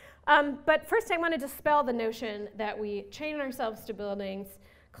that. But first I want to dispel the notion that we chain ourselves to buildings,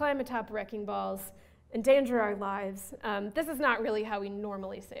 climb atop wrecking balls, endanger our lives. This is not really how we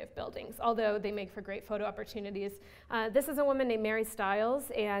normally save buildings, although they make for great photo opportunities. This is a woman named Mary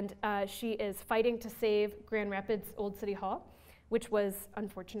Stiles, and she is fighting to save Grand Rapids Old City Hall, which was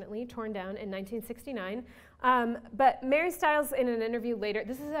unfortunately torn down in 1969. But Mary Stiles, in an interview later,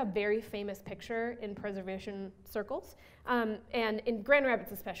 this is a very famous picture in preservation circles, and in Grand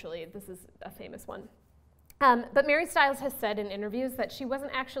Rapids especially, this is a famous one. But Mary Stiles has said in interviews that she wasn't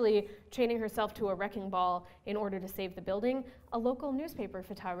actually chaining herself to a wrecking ball in order to save the building. A local newspaper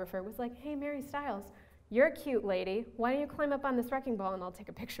photographer was like, hey, Mary Stiles, you're a cute lady. Why don't you climb up on this wrecking ball and I'll take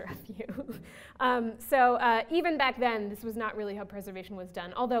a picture of you? So even back then, this was not really how preservation was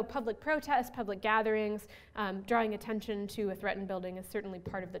done. Although public protests, public gatherings, drawing attention to a threatened building is certainly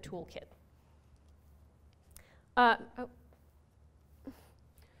part of the toolkit.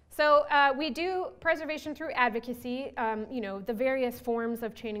 So we do preservation through advocacy, you know, the various forms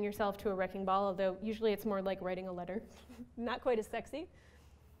of chaining yourself to a wrecking ball, although usually it's more like writing a letter, not quite as sexy.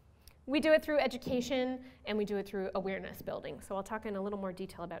 We do it through education, and we do it through awareness building. So I'll talk in a little more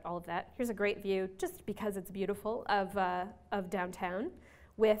detail about all of that. Here's a great view, just because it's beautiful, of downtown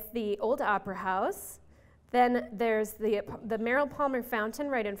with the old Opera House. Then there's the Merrill Palmer Fountain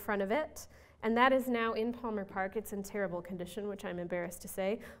right in front of it. And that is now in Palmer Park. It's in terrible condition, which I'm embarrassed to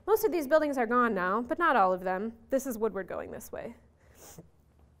say. Most of these buildings are gone now, but not all of them. This is Woodward going this way.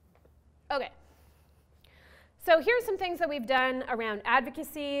 Okay. So here's some things that we've done around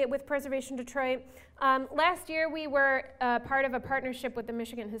advocacy with Preservation Detroit. Last year, we were part of a partnership with the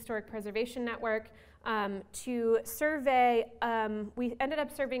Michigan Historic Preservation Network to survey. We ended up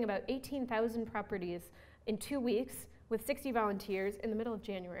surveying about 18,000 properties in 2 weeks with 60 volunteers in the middle of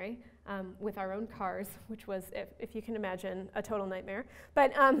January. With our own cars, which was, if you can imagine, a total nightmare.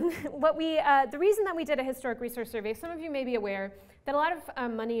 But the reason that we did a historic resource survey, some of you may be aware that a lot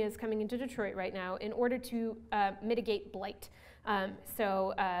of money is coming into Detroit right now in order to mitigate blight.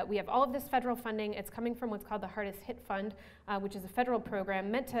 So we have all of this federal funding. It's coming from what's called the Hardest Hit Fund, which is a federal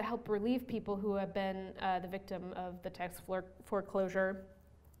program meant to help relieve people who have been the victim of the tax foreclosure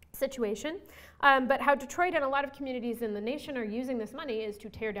situation. But how Detroit and a lot of communities in the nation are using this money is to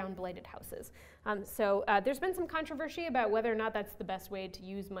tear down blighted houses. So there's been some controversy about whether or not that's the best way to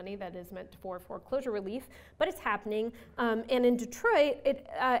use money that is meant for foreclosure relief, but it's happening. And in Detroit,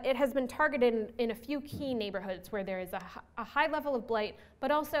 it has been targeted in a few key neighborhoods where there is a high level of blight, but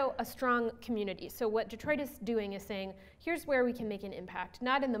also a strong community. So what Detroit is doing is saying, here's where we can make an impact,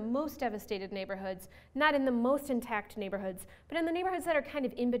 not in the most devastated neighborhoods, not in the most intact neighborhoods, but in the neighborhoods that are kind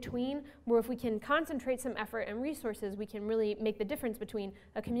of in between, where if we can concentrate some effort and resources, we can really make the difference between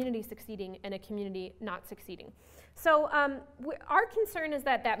a community succeeding and a community not succeeding. So our concern is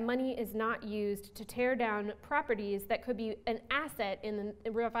that that money is not used to tear down properties that could be an asset in the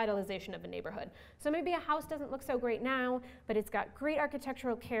revitalization of a neighborhood. So maybe a house doesn't look so great now, but it's got great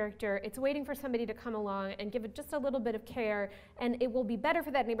architectural character. It's waiting for somebody to come along and give it just a little bit of care, and it will be better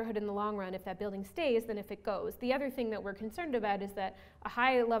for that neighborhood in the long run if that building stays than if it goes. The other thing that we're concerned about is that a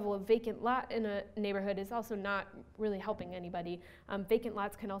high level of vacant lot in a neighborhood is also not really helping anybody. Vacant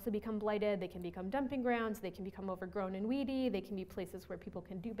lots can also become blighted. They can become dumping grounds. They can become overgrown and weedy. They can be places where people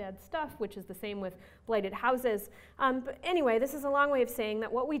can do bad stuff, which is the same with blighted houses. But anyway, this is a long way of saying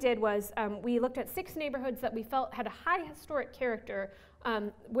that what we did was we looked at 6 neighborhoods that we felt had a high historic character,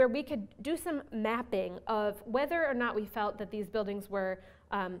 where we could do some mapping of whether or not we felt that these buildings were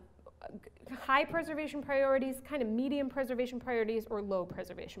high preservation priorities, kind of medium preservation priorities, or low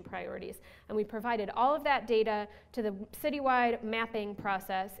preservation priorities. And we provided all of that data to the citywide mapping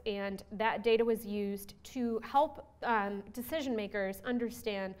process, and that data was used to help decision makers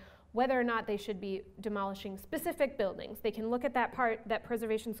understand whether or not they should be demolishing specific buildings. They can look at that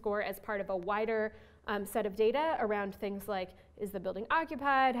preservation score as part of a wider set of data around things like, is the building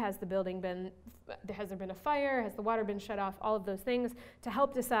occupied? Has there been a fire? Has the water been shut off? All of those things to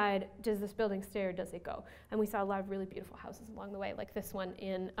help decide, does this building stay or does it go? And we saw a lot of really beautiful houses along the way, like this one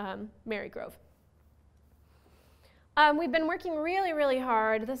in Marygrove. We've been working really, really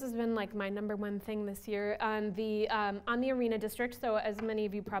hard. This has been like my #1 thing this year on the arena district. So as many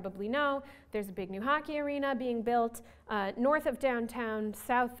of you probably know, there's a big new hockey arena being built north of downtown,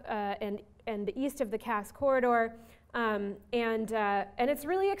 south and east of the Cass corridor. And it's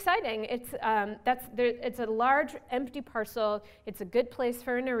really exciting. It's a large empty parcel. It's a good place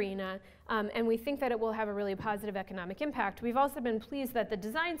for an arena, and we think that it will have a really positive economic impact. We've also been pleased that the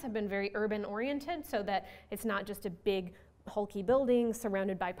designs have been very urban oriented, so that it's not just a big hulky building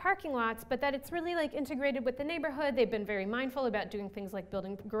surrounded by parking lots, but that it's really like integrated with the neighborhood. They've been very mindful about doing things like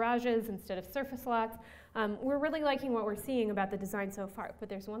building garages instead of surface lots. We're really liking what we're seeing about the design so far, but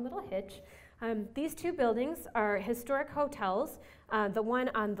there's one little hitch. These two buildings are historic hotels. The one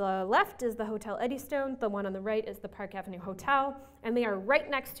on the left is the Hotel Eddystone, the one on the right is the Park Avenue Hotel, and they are right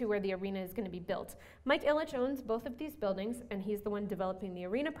next to where the arena is going to be built. Mike Ilitch owns both of these buildings, and he's the one developing the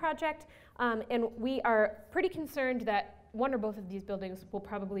arena project, and we are pretty concerned that one or both of these buildings will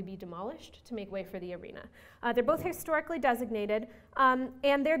probably be demolished to make way for the arena. They're both historically designated,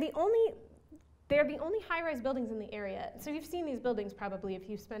 and they're the only high-rise buildings in the area. So you've seen these buildings probably if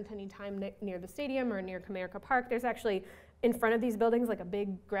you've spent any time near the stadium or near Comerica Park. There's actually, in front of these buildings, like a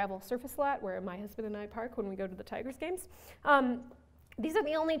big gravel surface lot where my husband and I park when we go to the Tigers games. These are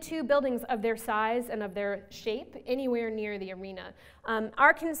the only two buildings of their size and of their shape anywhere near the arena.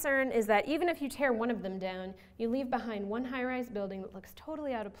 Our concern is that even if you tear one of them down, you leave behind one high-rise building that looks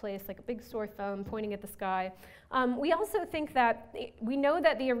totally out of place, like a big sore thumb pointing at the sky. We also think that we know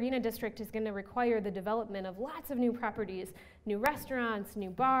that the arena district is going to require the development of lots of new properties, new restaurants,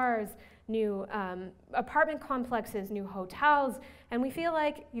 new bars, new apartment complexes, new hotels, and we feel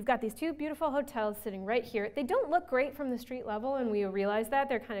like you've got these two beautiful hotels sitting right here. They don't look great from the street level, and we realize that.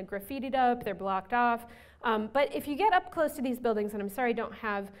 They're kind of graffitied up, they're blocked off, but if you get up close to these buildings, and I'm sorry I don't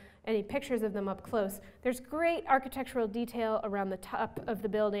have any pictures of them up close, there's great architectural detail around the top of the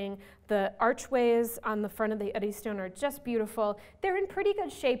building. The archways on the front of the Eddystone are just beautiful. They're in pretty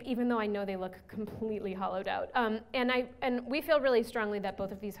good shape, even though I know they look completely hollowed out. And we feel really strongly that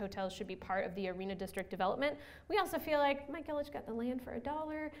both of these hotels should be part of the arena district development. We also feel like Mike Ilitch got the land for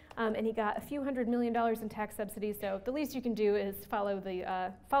 $1, and he got a few $100 million in tax subsidies, so the least you can do is follow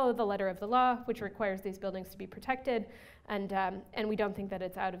the letter of the law, which requires these buildings to be protected. And we don't think that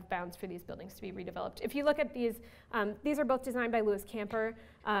it's out of bounds for these buildings to be redeveloped. If you look at these are both designed by Louis Camper,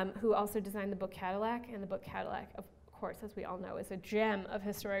 who also designed the book Cadillac, and the book Cadillac, of course, as we all know, is a gem of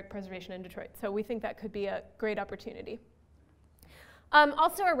historic preservation in Detroit. So we think that could be a great opportunity.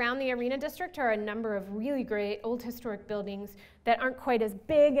 Also around the arena district are a number of really great old historic buildings that aren't quite as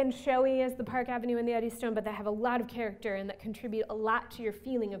big and showy as the Park Avenue and the Eddystone, but that have a lot of character and that contribute a lot to your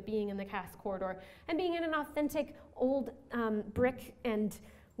feeling of being in the Cass Corridor and being in an authentic old brick and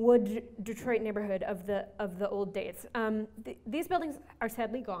wood Detroit neighborhood of the old days. These buildings are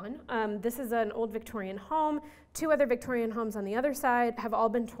sadly gone. This is an old Victorian home. Two other Victorian homes on the other side have all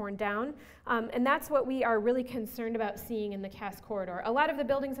been torn down. And that's what we are really concerned about seeing in the Cass Corridor. A lot of the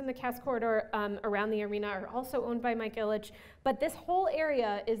buildings in the Cass Corridor around the arena are also owned by Mike Ilitch, but this whole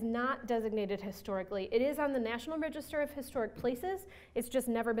area is not designated historically. It is on the National Register of Historic Places. It's just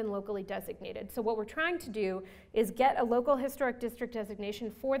never been locally designated. So what we're trying to do is get a local historic district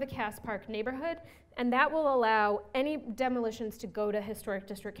designation for the Cass Park neighborhood, and that will allow any demolitions to go to Historic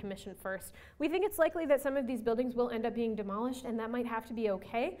District Commission first. We think it's likely that some of these buildings will end up being demolished, and that might have to be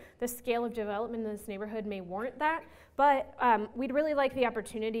okay. The scale of development in this neighborhood may warrant that, but we'd really like the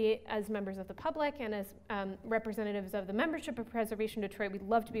opportunity as members of the public and as representatives of the membership of Preservation Detroit. We'd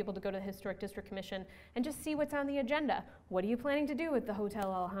love to be able to go to the Historic District Commission and just see what's on the agenda. What are you planning to do with the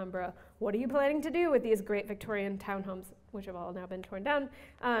Hotel Alhambra? What are you planning to do with these great Victorian townhomes, which have all now been torn down?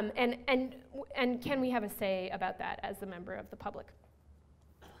 And can we have a say about that as a member of the public?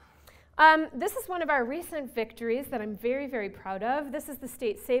 This is one of our recent victories that I'm very, very proud of. This is the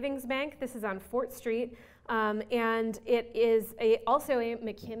State Savings Bank. This is on Fort Street. And it is also a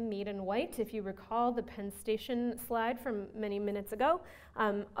McKim Mead and White, if you recall the Penn Station slide from many minutes ago.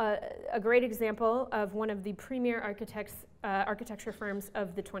 A great example of one of the premier architecture firms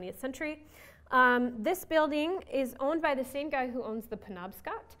of the 20th century. This building is owned by the same guy who owns the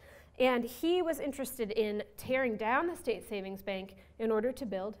Penobscot, and he was interested in tearing down the State Savings Bank in order to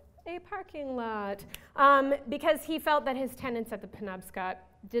build a parking lot because he felt that his tenants at the Penobscot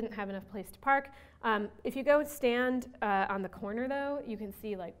didn't have enough place to park. If you go stand on the corner, though, you can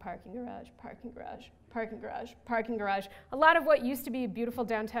see like parking garage, parking garage, parking garage, parking garage. A lot of what used to be beautiful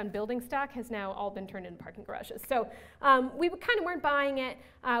downtown building stock has now all been turned into parking garages. So we kind of weren't buying it.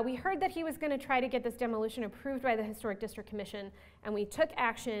 We heard that he was going to try to get this demolition approved by the Historic District Commission, and we took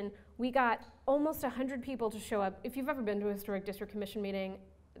action. We got almost 100 people to show up. If you've ever been to a Historic District Commission meeting,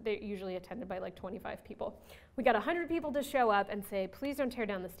 they're usually attended by like 25 people. We got 100 people to show up and say, please don't tear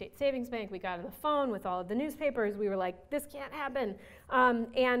down the state savings bank. We got on the phone with all of the newspapers. We were like, this can't happen.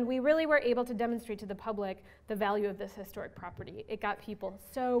 And we really were able to demonstrate to the public the value of this historic property. It got people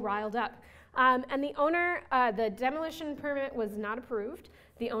so riled up. And the owner, the demolition permit was not approved.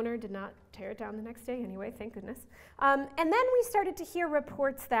 The owner did not tear it down the next day anyway, thank goodness. And then we started to hear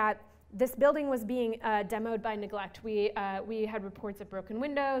reports that this building was being demoed by neglect. We had reports of broken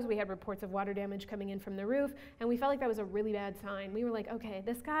windows, we had reports of water damage coming in from the roof, and we felt like that was a really bad sign. We were like, okay,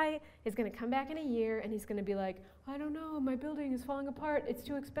 this guy is gonna come back in a year and he's gonna be like, I don't know, my building is falling apart, it's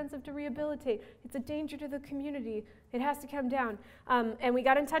too expensive to rehabilitate, it's a danger to the community, it has to come down. And we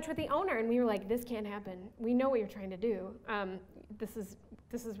got in touch with the owner and we were like, this can't happen. We know what you're trying to do. This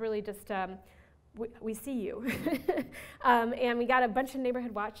is really just, we see you. And we got a bunch of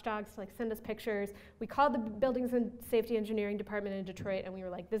neighborhood watchdogs to like send us pictures. We called the Buildings and Safety Engineering Department in Detroit and we were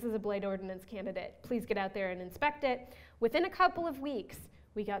like, this is a blight ordinance candidate. Please get out there and inspect it. Within a couple of weeks,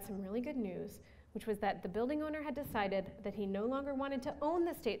 we got some really good news, which was that the building owner had decided that he no longer wanted to own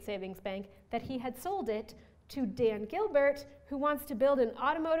the state savings bank, that he had sold it to Dan Gilbert, who wants to build an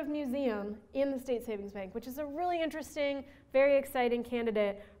automotive museum in the state savings bank, which is a really interesting, very exciting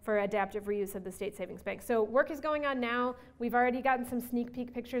candidate for adaptive reuse of the state savings bank. So work is going on now. We've already gotten some sneak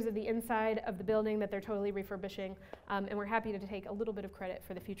peek pictures of the inside of the building that they're totally refurbishing, and we're happy to take a little bit of credit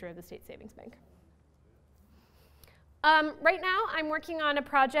for the future of the state savings bank. Right now, I'm working on a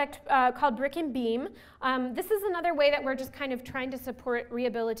project called Brick and Beam. This is another way that we're just kind of trying to support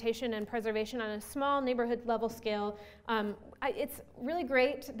rehabilitation and preservation on a small neighborhood level scale. It's really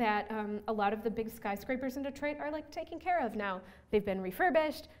great that a lot of the big skyscrapers in Detroit are like taken care of now. They've been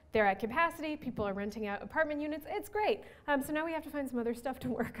refurbished, they're at capacity, people are renting out apartment units, it's great. So now we have to find some other stuff to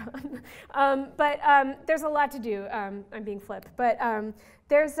work on. But there's a lot to do, I'm being flipped. But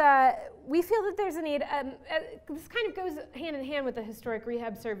we feel that there's a need, this kind of goes hand in hand with the historic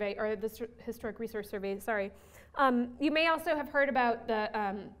rehab survey, or the historic resource survey, sorry. You may also have heard about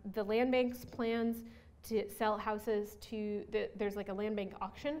the land bank's plans to sell houses to, there's like a land bank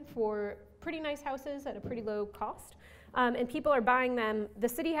auction for pretty nice houses at a pretty low cost. And people are buying them. The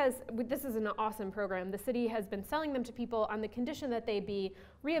city has, this is an awesome program, the city has been selling them to people on the condition that they be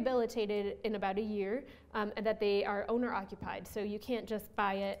rehabilitated in about a year, and that they are owner occupied. So you can't just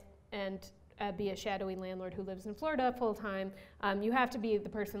buy it and be a shadowy landlord who lives in Florida full time. You have to be the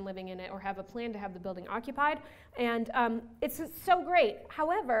person living in it or have a plan to have the building occupied. And it's so great.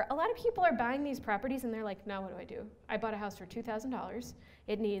 However, a lot of people are buying these properties and they're like, now what do I do? I bought a house for $2,000.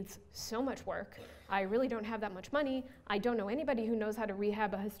 It needs so much work. I really don't have that much money. I don't know anybody who knows how to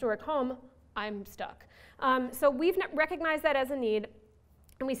rehab a historic home. I'm stuck. So we've recognized that as a need.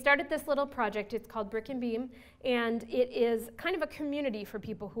 And we started this little project, it's called Brick and Beam, and it is kind of a community for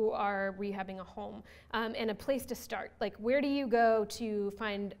people who are rehabbing a home, and a place to start. Like, where do you go to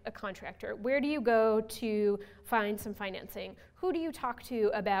find a contractor? Where do you go to find some financing? Who do you talk to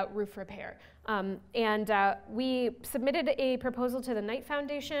about roof repair? We submitted a proposal to the Knight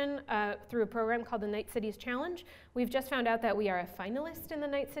Foundation through a program called the Knight Cities Challenge. We've just found out that we are a finalist in the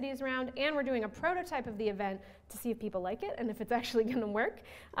Knight Cities round, and we're doing a prototype of the event to see if people like it and if it's actually going to work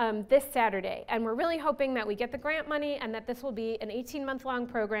this Saturday. And we're really hoping that we get the grant money and that this will be an 18-month-long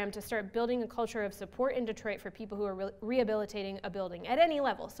program to start building a culture of support in Detroit for people who are rehabilitating a building at any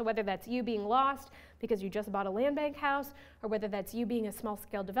level. So whether that's you being lost because you just bought a land bank house, or whether that's you being a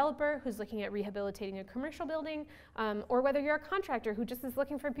small-scale developer who's looking at rehabilitating a commercial building, or whether you're a contractor who just is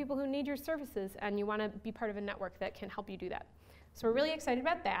looking for people who need your services and you want to be part of a network that can help you do that. So we're really excited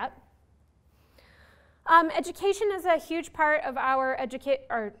about that. Education is a huge part of our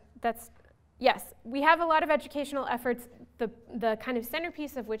yes, we have a lot of educational efforts, the kind of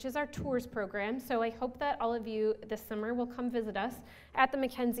centerpiece of which is our tours program. So I hope that all of you this summer will come visit us at the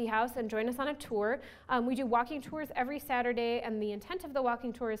Mackenzie House and join us on a tour. We do walking tours every Saturday, and the intent of the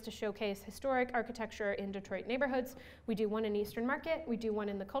walking tour is to showcase historic architecture in Detroit neighborhoods. We do one in Eastern Market, we do one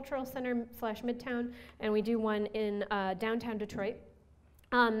in the Cultural Center / Midtown, and we do one in downtown Detroit.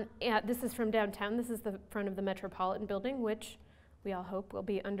 This is from downtown. This is the front of the Metropolitan Building, which we all hope will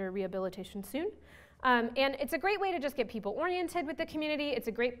be under rehabilitation soon. And it's a great way to just get people oriented with the community. It's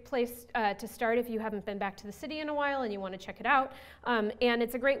a great place to start if you haven't been back to the city in a while and you want to check it out. And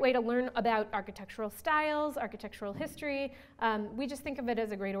it's a great way to learn about architectural styles, architectural history. We just think of it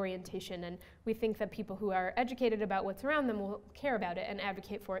as a great orientation, and we think that people who are educated about what's around them will care about it and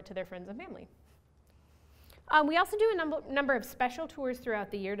advocate for it to their friends and family. We also do a number of special tours throughout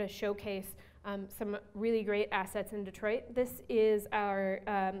the year to showcase some really great assets in Detroit. This is our,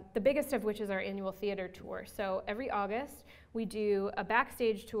 the biggest of which is our annual theater tour. So every August, we do a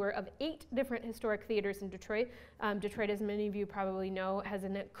backstage tour of 8 different historic theaters in Detroit. Detroit, as many of you probably know, has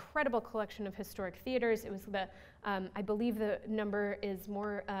an incredible collection of historic theaters. It was the, I believe the number is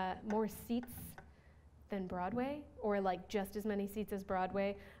more seats than Broadway, or like just as many seats as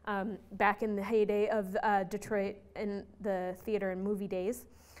Broadway, back in the heyday of Detroit in the theater and movie days.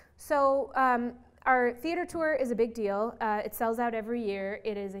 So our theater tour is a big deal. It sells out every year.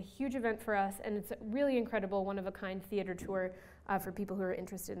 It is a huge event for us, and it's a really incredible, one-of-a-kind theater tour for people who are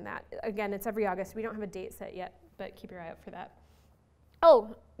interested in that. Again, it's every August. We don't have a date set yet, but keep your eye out for that.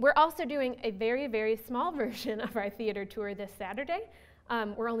 Oh, we're also doing a very, very small version of our theater tour this Saturday.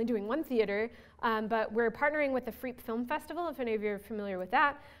 We're only doing one theater, but we're partnering with the Freep Film Festival, if any of you are familiar with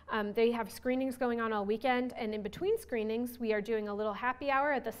that. They have screenings going on all weekend, and in between screenings, we are doing a little happy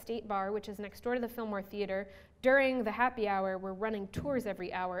hour at the State Bar, which is next door to the Fillmore Theater. During the happy hour, we're running tours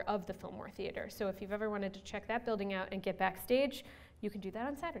every hour of the Fillmore Theater. So if you've ever wanted to check that building out and get backstage, you can do that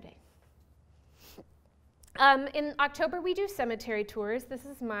on Saturday. In October, we do cemetery tours. This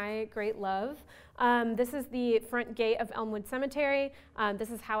is my great love. This is the front gate of Elmwood Cemetery.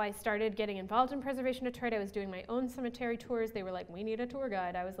 This is how I started getting involved in Preservation Detroit. I was doing my own cemetery tours. They were like, we need a tour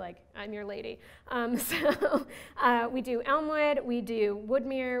guide. I was like, I'm your lady. We do Elmwood, we do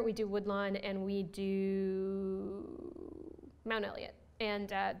Woodmere, we do Woodlawn, and we do Mount Elliott.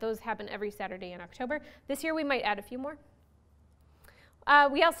 And those happen every Saturday in October. This year, we might add a few more.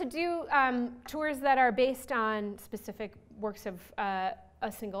 We also do tours that are based on specific works of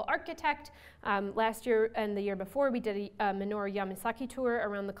a single architect. Last year and the year before, we did a Minoru Yamasaki tour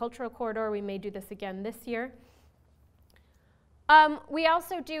around the cultural corridor. We may do this again this year. We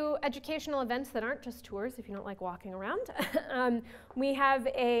also do educational events that aren't just tours, if you don't like walking around. We have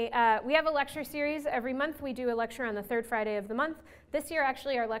a lecture series every month. We do a lecture on the 3rd Friday of the month. This year,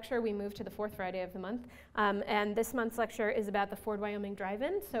 actually, our lecture, we moved to the 4th Friday of the month. And this month's lecture is about the Ford, Wyoming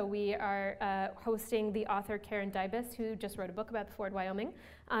Drive-In. So we are hosting the author Karen Dybus, who just wrote a book about the Ford, Wyoming.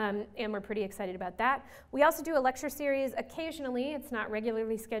 And we're pretty excited about that. We also do a lecture series occasionally. It's not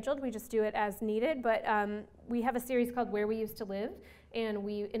regularly scheduled. We just do it as needed. But we have a series called Where We Used to Live. And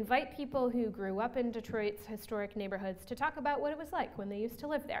we invite people who grew up in Detroit's historic neighborhoods to talk about what it was like when they used to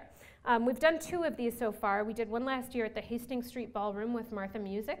live there. We've done 2 of these so far. We did one last year at the Hastings Street Ballroom with Marcia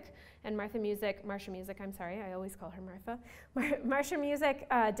Music, I'm sorry, I always call her Martha. Marcia Music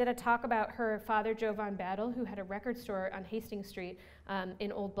did a talk about her father, Joe Von Battle, who had a record store on Hastings Street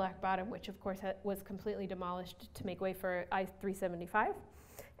in Old Black Bottom, which of course was completely demolished to make way for I-375.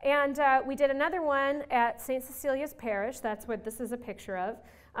 And we did another one at St. Cecilia's Parish, that's what this is a picture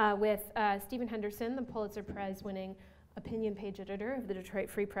of, with Stephen Henderson, the Pulitzer Prize-winning opinion page editor of the Detroit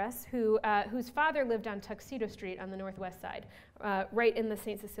Free Press, whose father lived on Tuxedo Street on the northwest side, right in the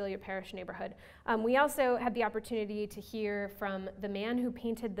St. Cecilia Parish neighborhood. We also had the opportunity to hear from the man who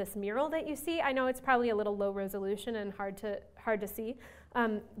painted this mural that you see. I know it's probably a little low resolution and hard to see,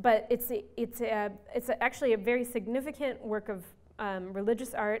 but it's actually a very significant work of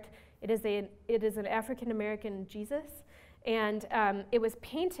religious art. It is an African-American Jesus, and it was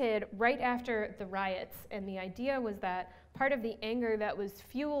painted right after the riots, and the idea was that part of the anger that was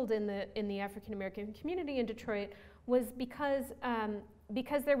fueled in the African-American community in Detroit was because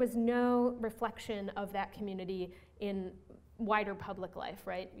there was no reflection of that community in wider public life,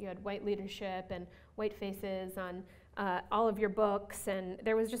 right? You had white leadership and white faces on all of your books, and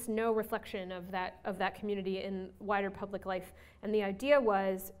there was just no reflection of that community in wider public life. And the idea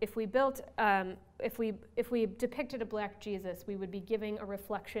was, if we built, if we depicted a black Jesus, we would be giving a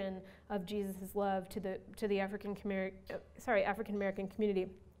reflection of Jesus' love to the African American community.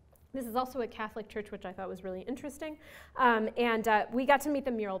 This is also a Catholic church, which I thought was really interesting. And we got to meet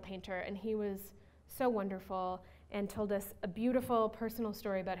the mural painter, and he was so wonderful and told us a beautiful personal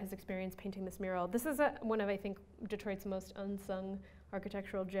story about his experience painting this mural. This is one of, I think, Detroit's most unsung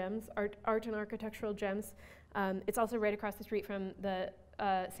architectural gems, art and architectural gems. It's also right across the street from the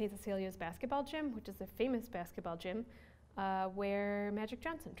St. Cecilia's basketball gym, which is a famous basketball gym where Magic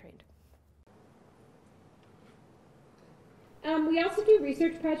Johnson trained. We also do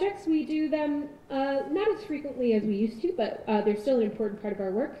research projects. We do them not as frequently as we used to, but they're still an important part of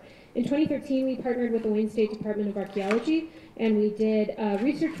our work. In 2013, we partnered with the Wayne State Department of Archaeology, and we did a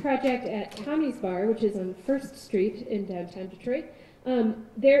research project at Tommy's Bar, which is on 1st Street in downtown Detroit.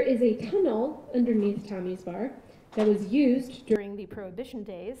 There is a tunnel underneath Tommy's Bar that was used during the Prohibition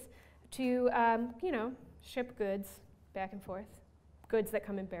days to, ship goods back and forth. goods that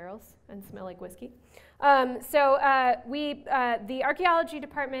come in barrels and smell like whiskey. The archaeology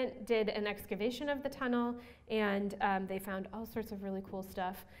department did an excavation of the tunnel, and they found all sorts of really cool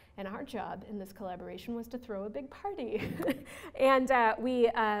stuff. And our job in this collaboration was to throw a big party. And we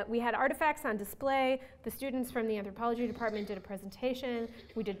had artifacts on display. The students from the anthropology department did a presentation.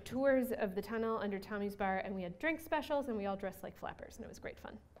 We did tours of the tunnel under Tommy's Bar, and we had drink specials, and we all dressed like flappers, and it was great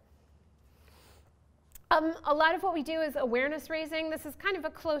fun. A lot of what we do is awareness raising. This is kind of a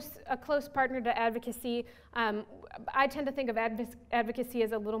close partner to advocacy. I tend to think of advocacy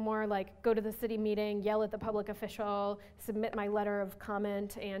as a little more like go to the city meeting, yell at the public official, submit my letter of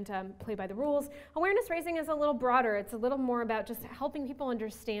comment, and play by the rules. Awareness raising is a little broader. It's a little more about just helping people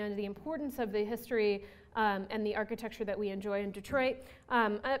understand the importance of the history and the architecture that we enjoy in Detroit.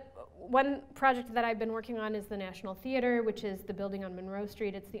 One project that I've been working on is the National Theater, which is the building on Monroe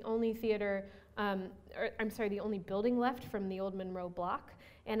Street. It's the only theater, the only building left from the old Monroe block.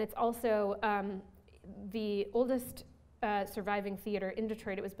 And it's also the oldest surviving theater in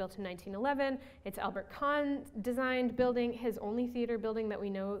Detroit. It was built in 1911. It's Albert Kahn designed building, his only theater building that we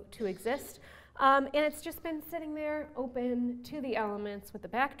know to exist. And it's just been sitting there open to the elements with the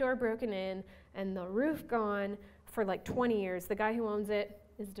back door broken in and the roof gone for like 20 years. The guy who owns it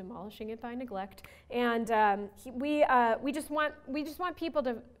is demolishing it by neglect. And we just want people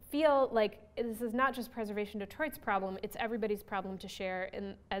to feel like this is not just Preservation Detroit's problem, it's everybody's problem to share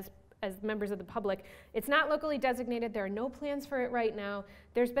as members of the public. It's not locally designated. There are no plans for it right now.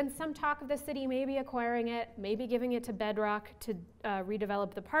 There's been some talk of the city maybe acquiring it, maybe giving it to Bedrock to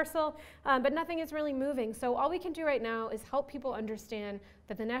redevelop the parcel, but nothing is really moving. So all we can do right now is help people understand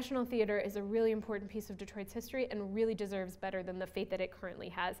that the National Theater is a really important piece of Detroit's history and really deserves better than the fate that it currently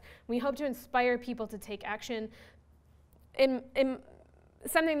has. We hope to inspire people to take action.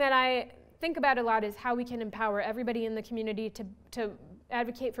 Something that I think about a lot is how we can empower everybody in the community to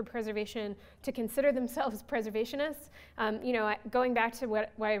advocate for preservation, to consider themselves preservationists. Going back to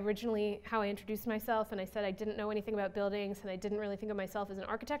how I introduced myself, and I said I didn't know anything about buildings, and I didn't really think of myself as an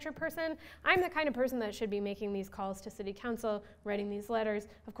architecture person. I'm the kind of person that should be making these calls to city council, writing these letters.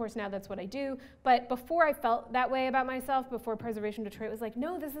 Of course, now that's what I do. But before I felt that way about myself, before Preservation Detroit was like,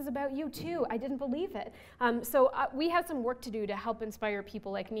 no, this is about you too. I didn't believe it. So we have some work to do to help inspire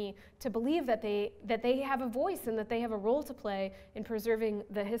people like me to believe that they have a voice and that they have a role to play in preserving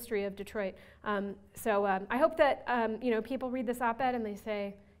the history of Detroit. I hope that people read this op-ed and they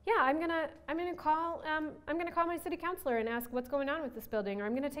say, yeah, I'm gonna call my city councilor and ask what's going on with this building, or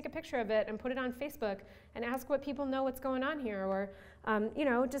I'm gonna take a picture of it and put it on Facebook and ask what people know what's going on here, or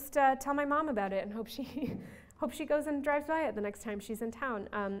just tell my mom about it and hope she goes and drives by it the next time she's in town,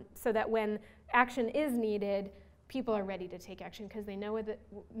 so that when action is needed, people are ready to take action because they know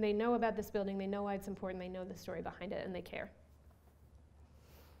about this building, they know why it's important, they know the story behind it, and they care.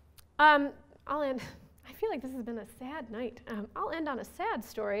 I'll end. I feel like this has been a sad night. I'll end on a sad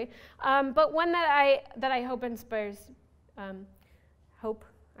story, but one that I hope inspires hope.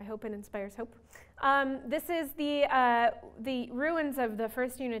 I hope it inspires hope. This is the ruins of the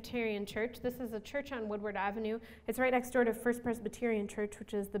First Unitarian Church. This is a church on Woodward Avenue. It's right next door to First Presbyterian Church,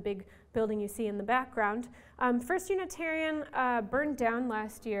 which is the big building you see in the background. First Unitarian burned down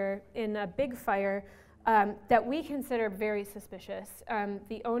last year in a big fire that we consider very suspicious.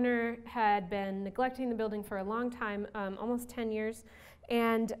 The owner had been neglecting the building for a long time, almost 10 years,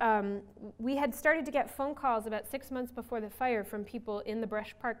 and we had started to get phone calls about 6 months before the fire from people in the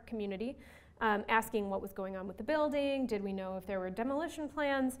Brush Park community asking what was going on with the building, did we know if there were demolition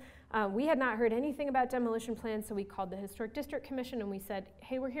plans. We had not heard anything about demolition plans, so we called the Historic District Commission and we said,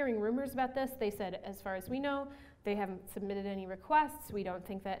 hey, we're hearing rumors about this. They said, as far as we know, they haven't submitted any requests. We don't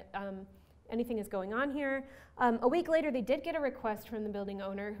think that anything is going on here. A week later, they did get a request from the building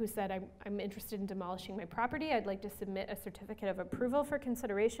owner who said, I'm interested in demolishing my property. I'd like to submit a certificate of approval for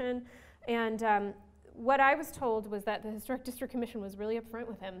consideration. And what I was told was that the Historic District Commission was really upfront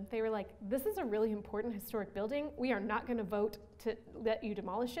with him. They were like, this is a really important historic building. We are not going to vote to let you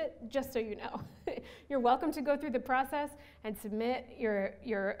demolish it, just so you know. You're welcome to go through the process and submit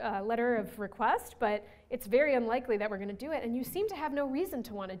your letter of request, but it's very unlikely that we're going to do it. And you seem to have no reason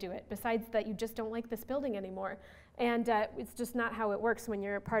to want to do it, besides that you just don't like this building anymore. And it's just not how it works when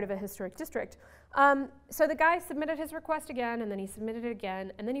you're part of a historic district. So the guy submitted his request again, and then he submitted it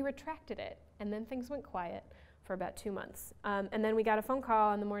again, and then he retracted it. And then things went quiet for about 2 months. And then we got a phone call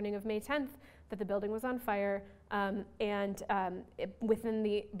on the morning of May 10th that the building was on fire, by the end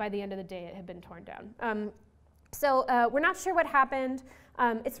of the day, it had been torn down. So we're not sure what happened.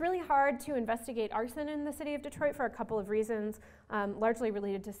 It's really hard to investigate arson in the city of Detroit for a couple of reasons, largely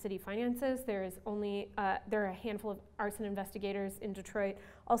related to city finances. There are a handful of arson investigators in Detroit.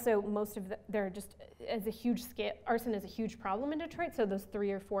 Also, they're just as a huge scale. Arson is a huge problem in Detroit, so those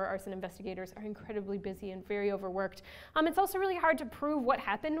 3 or 4 arson investigators are incredibly busy and very overworked. It's also really hard to prove what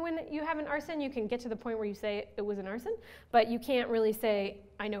happened when you have an arson. You can get to the point where you say it was an arson, but you can't really say,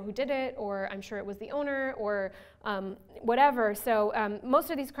 I know who did it, or I'm sure it was the owner, or whatever. So most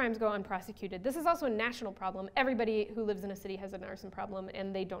of these crimes go unprosecuted. This is also a national problem. Everybody who lives in a city has an arson problem,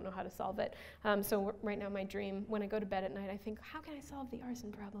 and they don't know how to solve it. So right now my dream, when I go to bed at night, I think, how can I solve the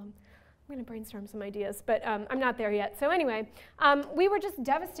arson problem? I'm going to brainstorm some ideas, but I'm not there yet. So anyway, we were just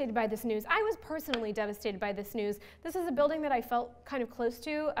devastated by this news. I was personally devastated by this news. This is a building that I felt kind of close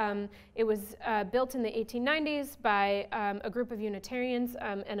to. It was built in the 1890s by a group of Unitarians,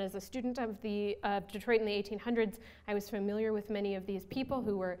 and as a student of Detroit in the 1800s, I was familiar with many of these people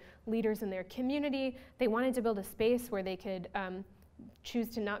who were leaders in their community. They wanted to build a space where they could choose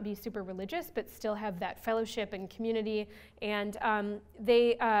to not be super religious, but still have that fellowship and community. And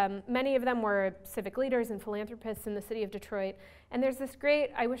many of them were civic leaders and philanthropists in the city of Detroit. And there's this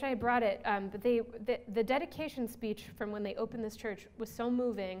great, I wish I had brought it, but the dedication speech from when they opened this church was so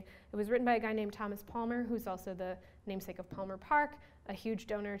moving. It was written by a guy named Thomas Palmer, who's also the namesake of Palmer Park, a huge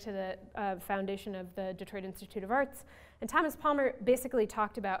donor to the foundation of the Detroit Institute of Arts. And Thomas Palmer basically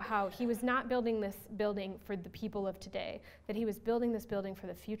talked about how he was not building this building for the people of today, that he was building this building for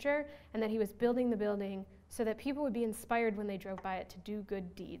the future, and that he was building the building so that people would be inspired when they drove by it to do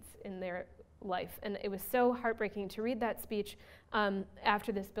good deeds in their life. And it was so heartbreaking to read that speech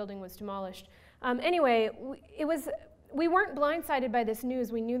after this building was demolished. Anyway, we weren't blindsided by this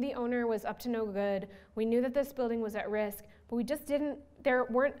news. We knew the owner was up to no good. We knew that this building was at risk, but we just there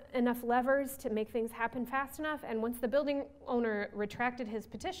weren't enough levers to make things happen fast enough. And once the building owner retracted his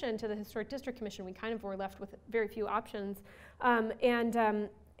petition to the Historic District Commission, we kind of were left with very few options.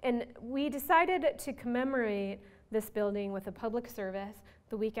 And we decided to commemorate this building with a public service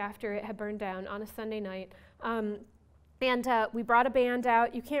the week after it had burned down on a Sunday night. And we brought a band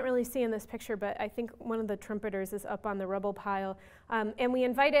out. You can't really see in this picture, but I think one of the trumpeters is up on the rubble pile. And we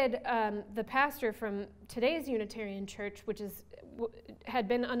invited the pastor from today's Unitarian Church, which had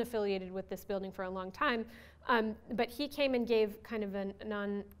been unaffiliated with this building for a long time. But he came and gave kind of a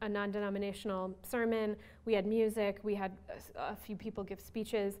non-denominational sermon. We had music. We had a few people give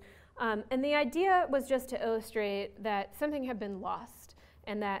speeches. And the idea was just to illustrate that something had been lost,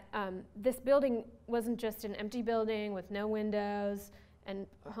 and that this building wasn't just an empty building with no windows and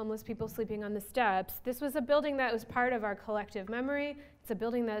homeless people sleeping on the steps. This was a building that was part of our collective memory. It's a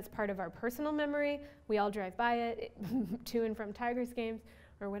building that is part of our personal memory. We all drive by it to and from Tigers games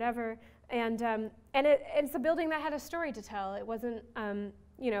or whatever. And it's a building that had a story to tell. It wasn't,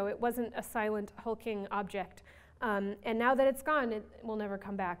 it wasn't a silent, hulking object. And now that it's gone, it will never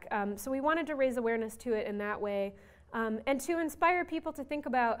come back. So we wanted to raise awareness to it in that way. And to inspire people to think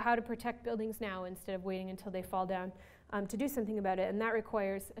about how to protect buildings now instead of waiting until they fall down to do something about it. And that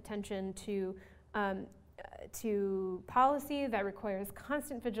requires attention to policy, that requires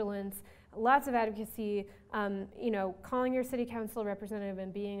constant vigilance, lots of advocacy, calling your city council representative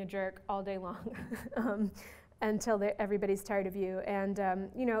and being a jerk all day long until everybody's tired of you. And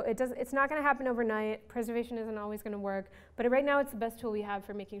it's not going to happen overnight. Preservation isn't always going to work, but right now it's the best tool we have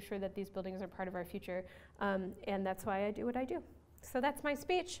for making sure that these buildings are part of our future, and that's why I do what I do. So that's my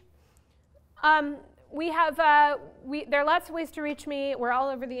speech. There are lots of ways to reach me. We're all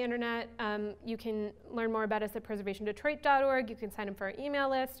over the internet. You can learn more about us at preservationdetroit.org. You can sign up for our email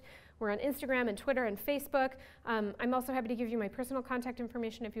list. We're on Instagram and Twitter and Facebook. I'm also happy to give you my personal contact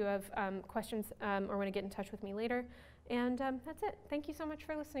information if you have questions or want to get in touch with me later. And that's it. Thank you so much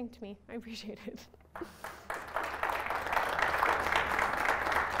for listening to me. I appreciate it.